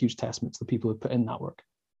like I say, a huge testament to the people who put in that work.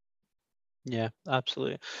 Yeah,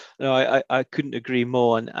 absolutely. No, I couldn't agree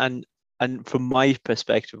more. And from my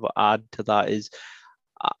perspective, what I add to that is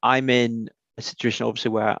I'm in a situation,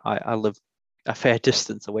 obviously, where I live a fair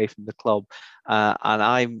distance away from the club. And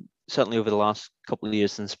I'm certainly over the last couple of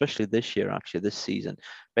years, and especially this year, actually, this season,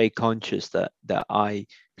 very conscious that I,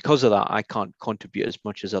 because of that, I can't contribute as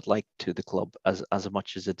much as I'd like to the club as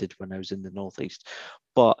much as I did when I was in the Northeast.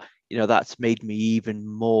 But, that's made me even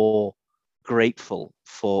more grateful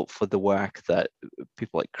for the work that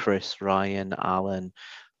people like Chris, Ryan, Alan,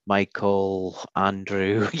 Michael,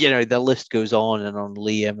 Andrew, the list goes on and on,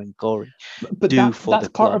 Liam and Corey. But that's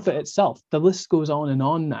part of it itself. The list goes on and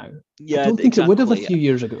on now. Yeah, I don't think it would have a few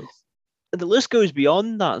years ago. The list goes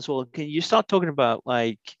beyond that as well. Can you start talking about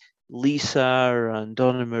like Lisa and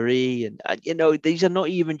Donna Marie, and these are not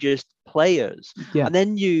even just players. Yeah. And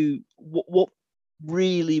then what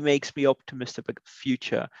really makes me optimistic about the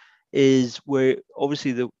future is where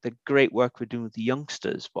obviously the great work we're doing with the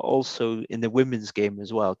youngsters, but also in the women's game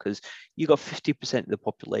as well, because you got 50% of the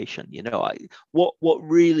population. What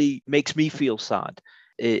really makes me feel sad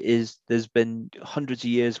is there's been hundreds of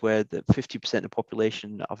years where the 50% of the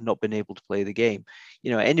population have not been able to play the game.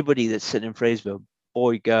 Anybody that's sitting in Fraserburgh,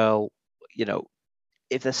 boy, girl,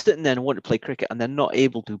 if they're sitting there and want to play cricket and they're not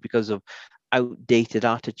able to because of outdated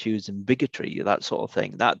attitudes and bigotry, that sort of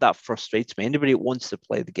thing, that frustrates me. Anybody that wants to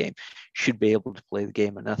play the game should be able to play the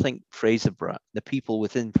game. And I think Fraserburgh, the people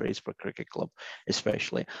within Fraserburgh Cricket Club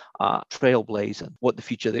especially, are trailblazing what the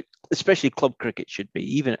future, especially club cricket, should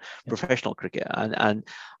be, even professional cricket. And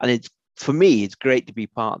it's, for me, it's great to be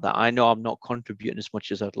part of that. I know I'm not contributing as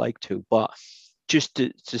much as I'd like to, but just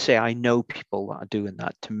to say I know people that are doing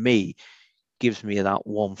that, to me, gives me that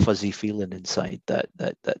warm fuzzy feeling inside that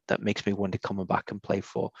makes me want to come back and play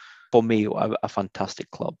for me a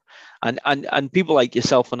fantastic club, and people like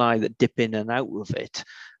yourself and I that dip in and out of it,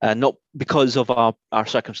 not because of our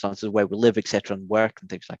circumstances where we live, etc., and work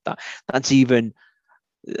and things like that. That's even,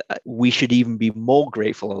 we should even be more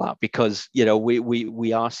grateful of that, because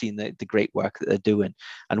we are seeing the great work that they're doing,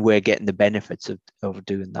 and we're getting the benefits of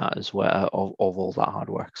doing that as well, of all that hard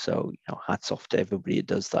work. So hats off to everybody who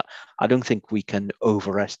does that. I don't think we can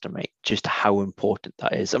overestimate just how important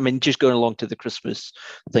that is. I mean, just going along to the Christmas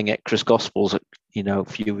thing at Chris Gospels, a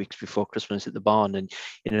few weeks before Christmas at the barn, and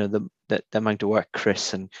the amount of work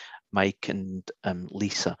Chris and Mike and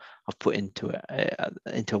Lisa have put into it,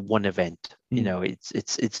 into one event.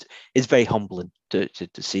 It's very humbling to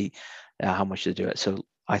see how much they do it. So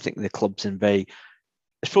I think the club's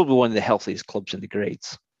it's probably one of the healthiest clubs in the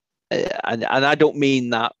grades. And I don't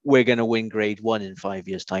mean that we're going to win grade 1 in 5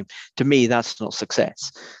 years' time. To me, that's not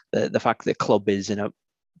success. The fact that the club is in a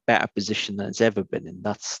better position than it's ever been in,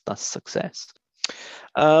 that's success.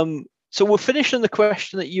 So we'll finish on the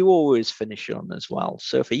question that you always finish on as well.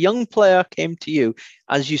 So if a young player came to you,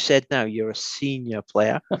 as you said, now you're a senior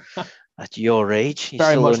player at your age, you're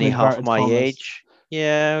still only half my age.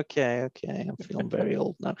 Yeah, okay. I'm feeling very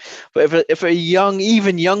old now. But if a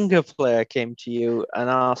even younger player came to you and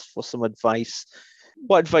asked for some advice,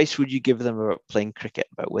 what advice would you give them about playing cricket,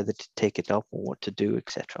 about whether to take it up or what to do,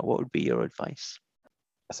 etc.? What would be your advice?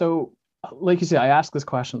 So, like you say, I ask this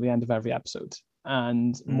question at the end of every episode.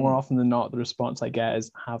 And more often than not, the response I get is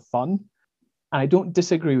have fun. And I don't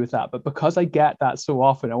disagree with that, but because I get that so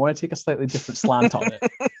often, I want to take a slightly different slant on it.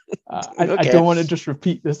 I don't want to just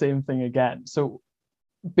repeat the same thing again. So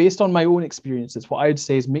based on my own experiences, what I would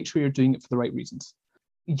say is make sure you're doing it for the right reasons.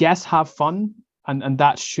 Yes, have fun, and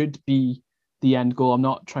that should be the end goal. I'm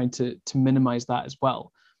not trying to minimize that as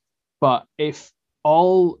well. But if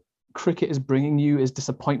all cricket is bringing you is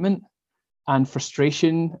disappointment and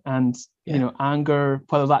frustration and anger,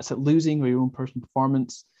 whether that's at losing or your own personal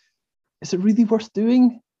performance, is it really worth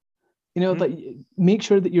doing? Like, make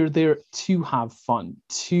sure that you're there to have fun,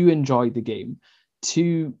 to enjoy the game,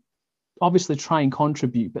 to obviously try and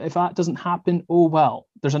contribute. But if that doesn't happen, oh well,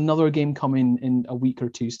 there's another game coming in a week or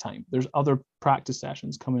two's time. There's other practice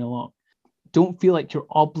sessions coming along. Don't feel like you're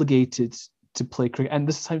obligated to play cricket. And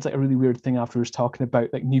this sounds like a really weird thing after I was talking about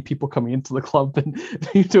like new people coming into the club and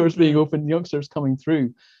new doors being open, youngsters coming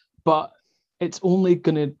through. But it's only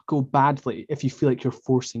going to go badly if you feel like you're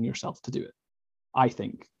forcing yourself to do it, I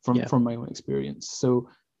think, from my own experience. So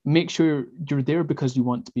make sure you're there because you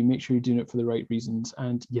want to be. Make sure you're doing it for the right reasons.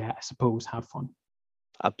 And yeah, I suppose have fun.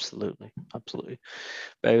 Absolutely.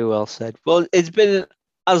 Very well said. Well, it's been,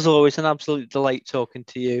 as always, an absolute delight talking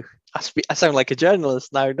to you. I sound like a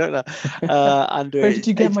journalist now, don't I? Andrew, where did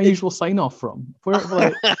you get my usual sign off from?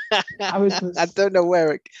 I don't know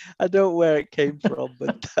where it came from,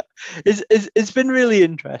 but it's been really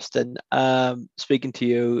interesting speaking to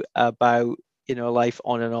you about life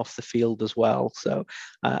on and off the field as well. So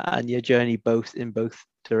and your journey in both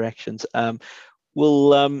directions.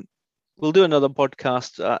 We'll do another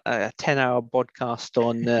podcast, a 10-hour podcast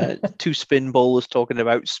on two spin bowlers talking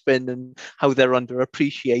about spin and how they're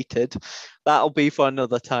underappreciated. That'll be for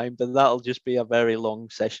another time, but that'll just be a very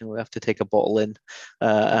long session. We'll have to take a bottle in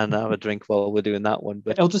and have a drink while we're doing that one.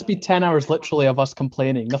 But it'll just be 10 hours literally of us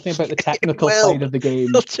complaining. Nothing about the technical side of the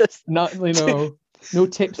game. No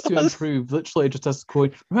tips to improve. Literally just us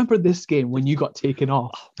going, remember this game when you got taken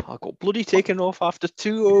off? I got bloody taken off after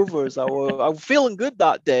 2 overs. I was feeling good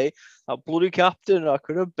that day. That bloody captain, I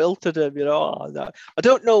could have belted him, I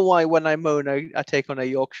don't know why when I moan, I take on a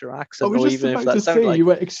Yorkshire accent. I was just about to say, you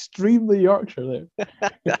went extremely Yorkshire there.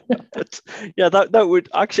 But yeah, that would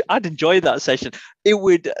actually, I'd enjoy that session.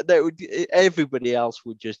 Everybody else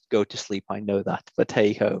would just go to sleep. I know that, but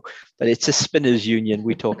hey ho. But it's a spinners union.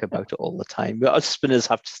 We talk about it all the time. Us spinners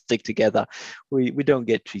have to stick together. We don't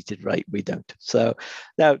get treated right. We don't. So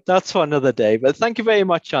now that's for another day. But thank you very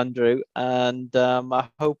much, Andrew. And I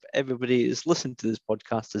hope everybody who's listened to this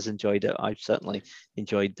podcast has enjoyed it. I've certainly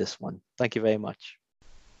enjoyed this one. Thank you very much.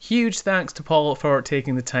 Huge thanks to Paul for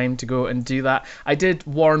taking the time to go and do that. I did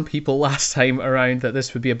warn people last time around that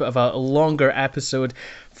this would be a bit of a longer episode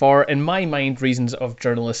for, in my mind, reasons of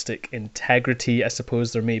journalistic integrity. I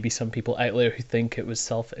suppose there may be some people out there who think it was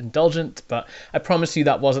self-indulgent, but I promise you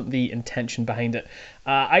that wasn't the intention behind it.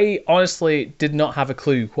 I honestly did not have a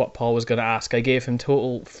clue what Paul was going to ask. I gave him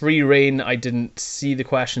total free rein. I didn't see the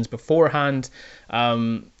questions beforehand.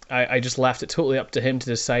 I just left it totally up to him to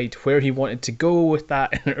decide where he wanted to go with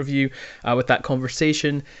that interview, with that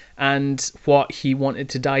conversation, and what he wanted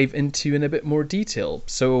to dive into in a bit more detail.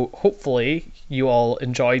 So hopefully you all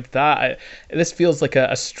enjoyed that. This feels like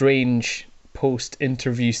a strange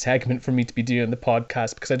post-interview segment for me to be doing the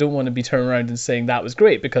podcast, because I don't want to be turning around and saying that was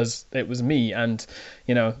great because it was me, and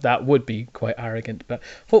that would be quite arrogant. But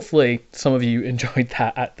hopefully some of you enjoyed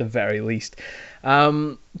that at the very least.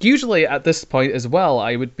 Usually at this point as well,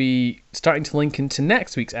 I would be starting to link into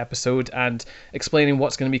next week's episode and explaining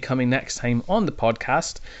what's going to be coming next time on the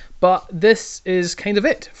podcast. But this is kind of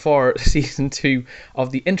it for season 2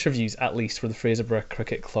 of the interviews, at least for the Fraserburgh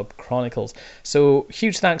Cricket Club Chronicles. So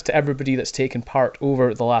huge thanks to everybody that's taken part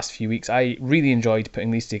over the last few weeks. I really enjoyed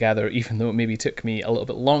putting these together, even though it maybe took me a little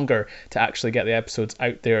bit longer to actually get the episodes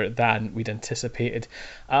out there than we'd anticipated.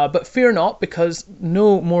 But fear not, because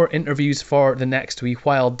no more interviews for the next wee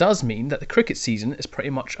while does mean that the cricket season is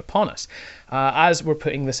pretty much upon us. As we're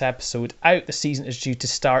putting this episode out, the season is due to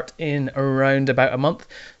start in around about a month.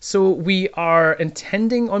 So we are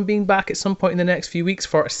intending on being back at some point in the next few weeks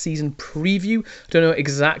for a season preview. Don't know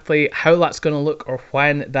exactly how that's going to look or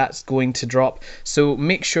when that's going to drop. So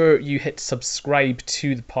make sure you hit subscribe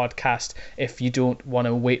to the podcast if you don't want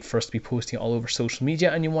to wait for us to be posting it all over social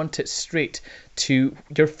media and you want it straight to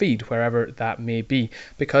your feed, wherever that may be,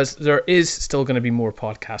 because there is still going to be more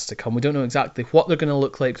podcasts to come. We don't know exactly what they're going to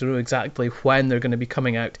look like, we don't know exactly when they're going to be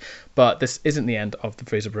coming out, but this isn't the end of the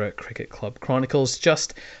Fraserburgh Cricket Club Chronicles,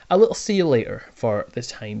 just a little see you later for the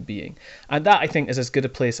time being. And that, I think, is as good a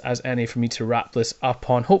place as any for me to wrap this up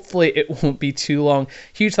on. Hopefully it won't be too long.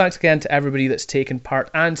 Huge thanks again to everybody that's taken part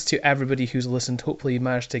and to everybody who's listened. Hopefully you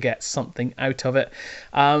managed to get something out of it.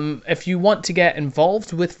 If you want to get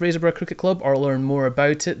involved with Fraserburgh Cricket Club or learn more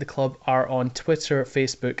about it, the club are on Twitter,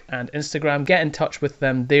 Facebook and Instagram. Get in touch with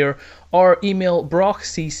them there or email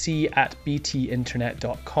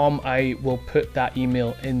brockcc@btinternet.com. I will put that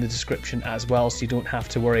email in the description as well, so you don't have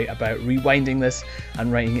to worry about rewinding this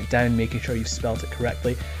and writing it down, making sure you've spelled it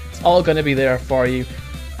correctly. It's all going to be there for you.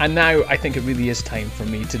 And now I think it really is time for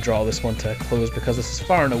me to draw this one to a close, because this is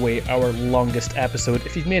far and away our longest episode.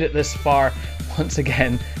 If you've made it this far, once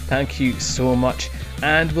again, thank you so much,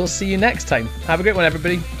 and we'll see you next time. Have a great one,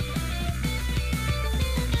 everybody.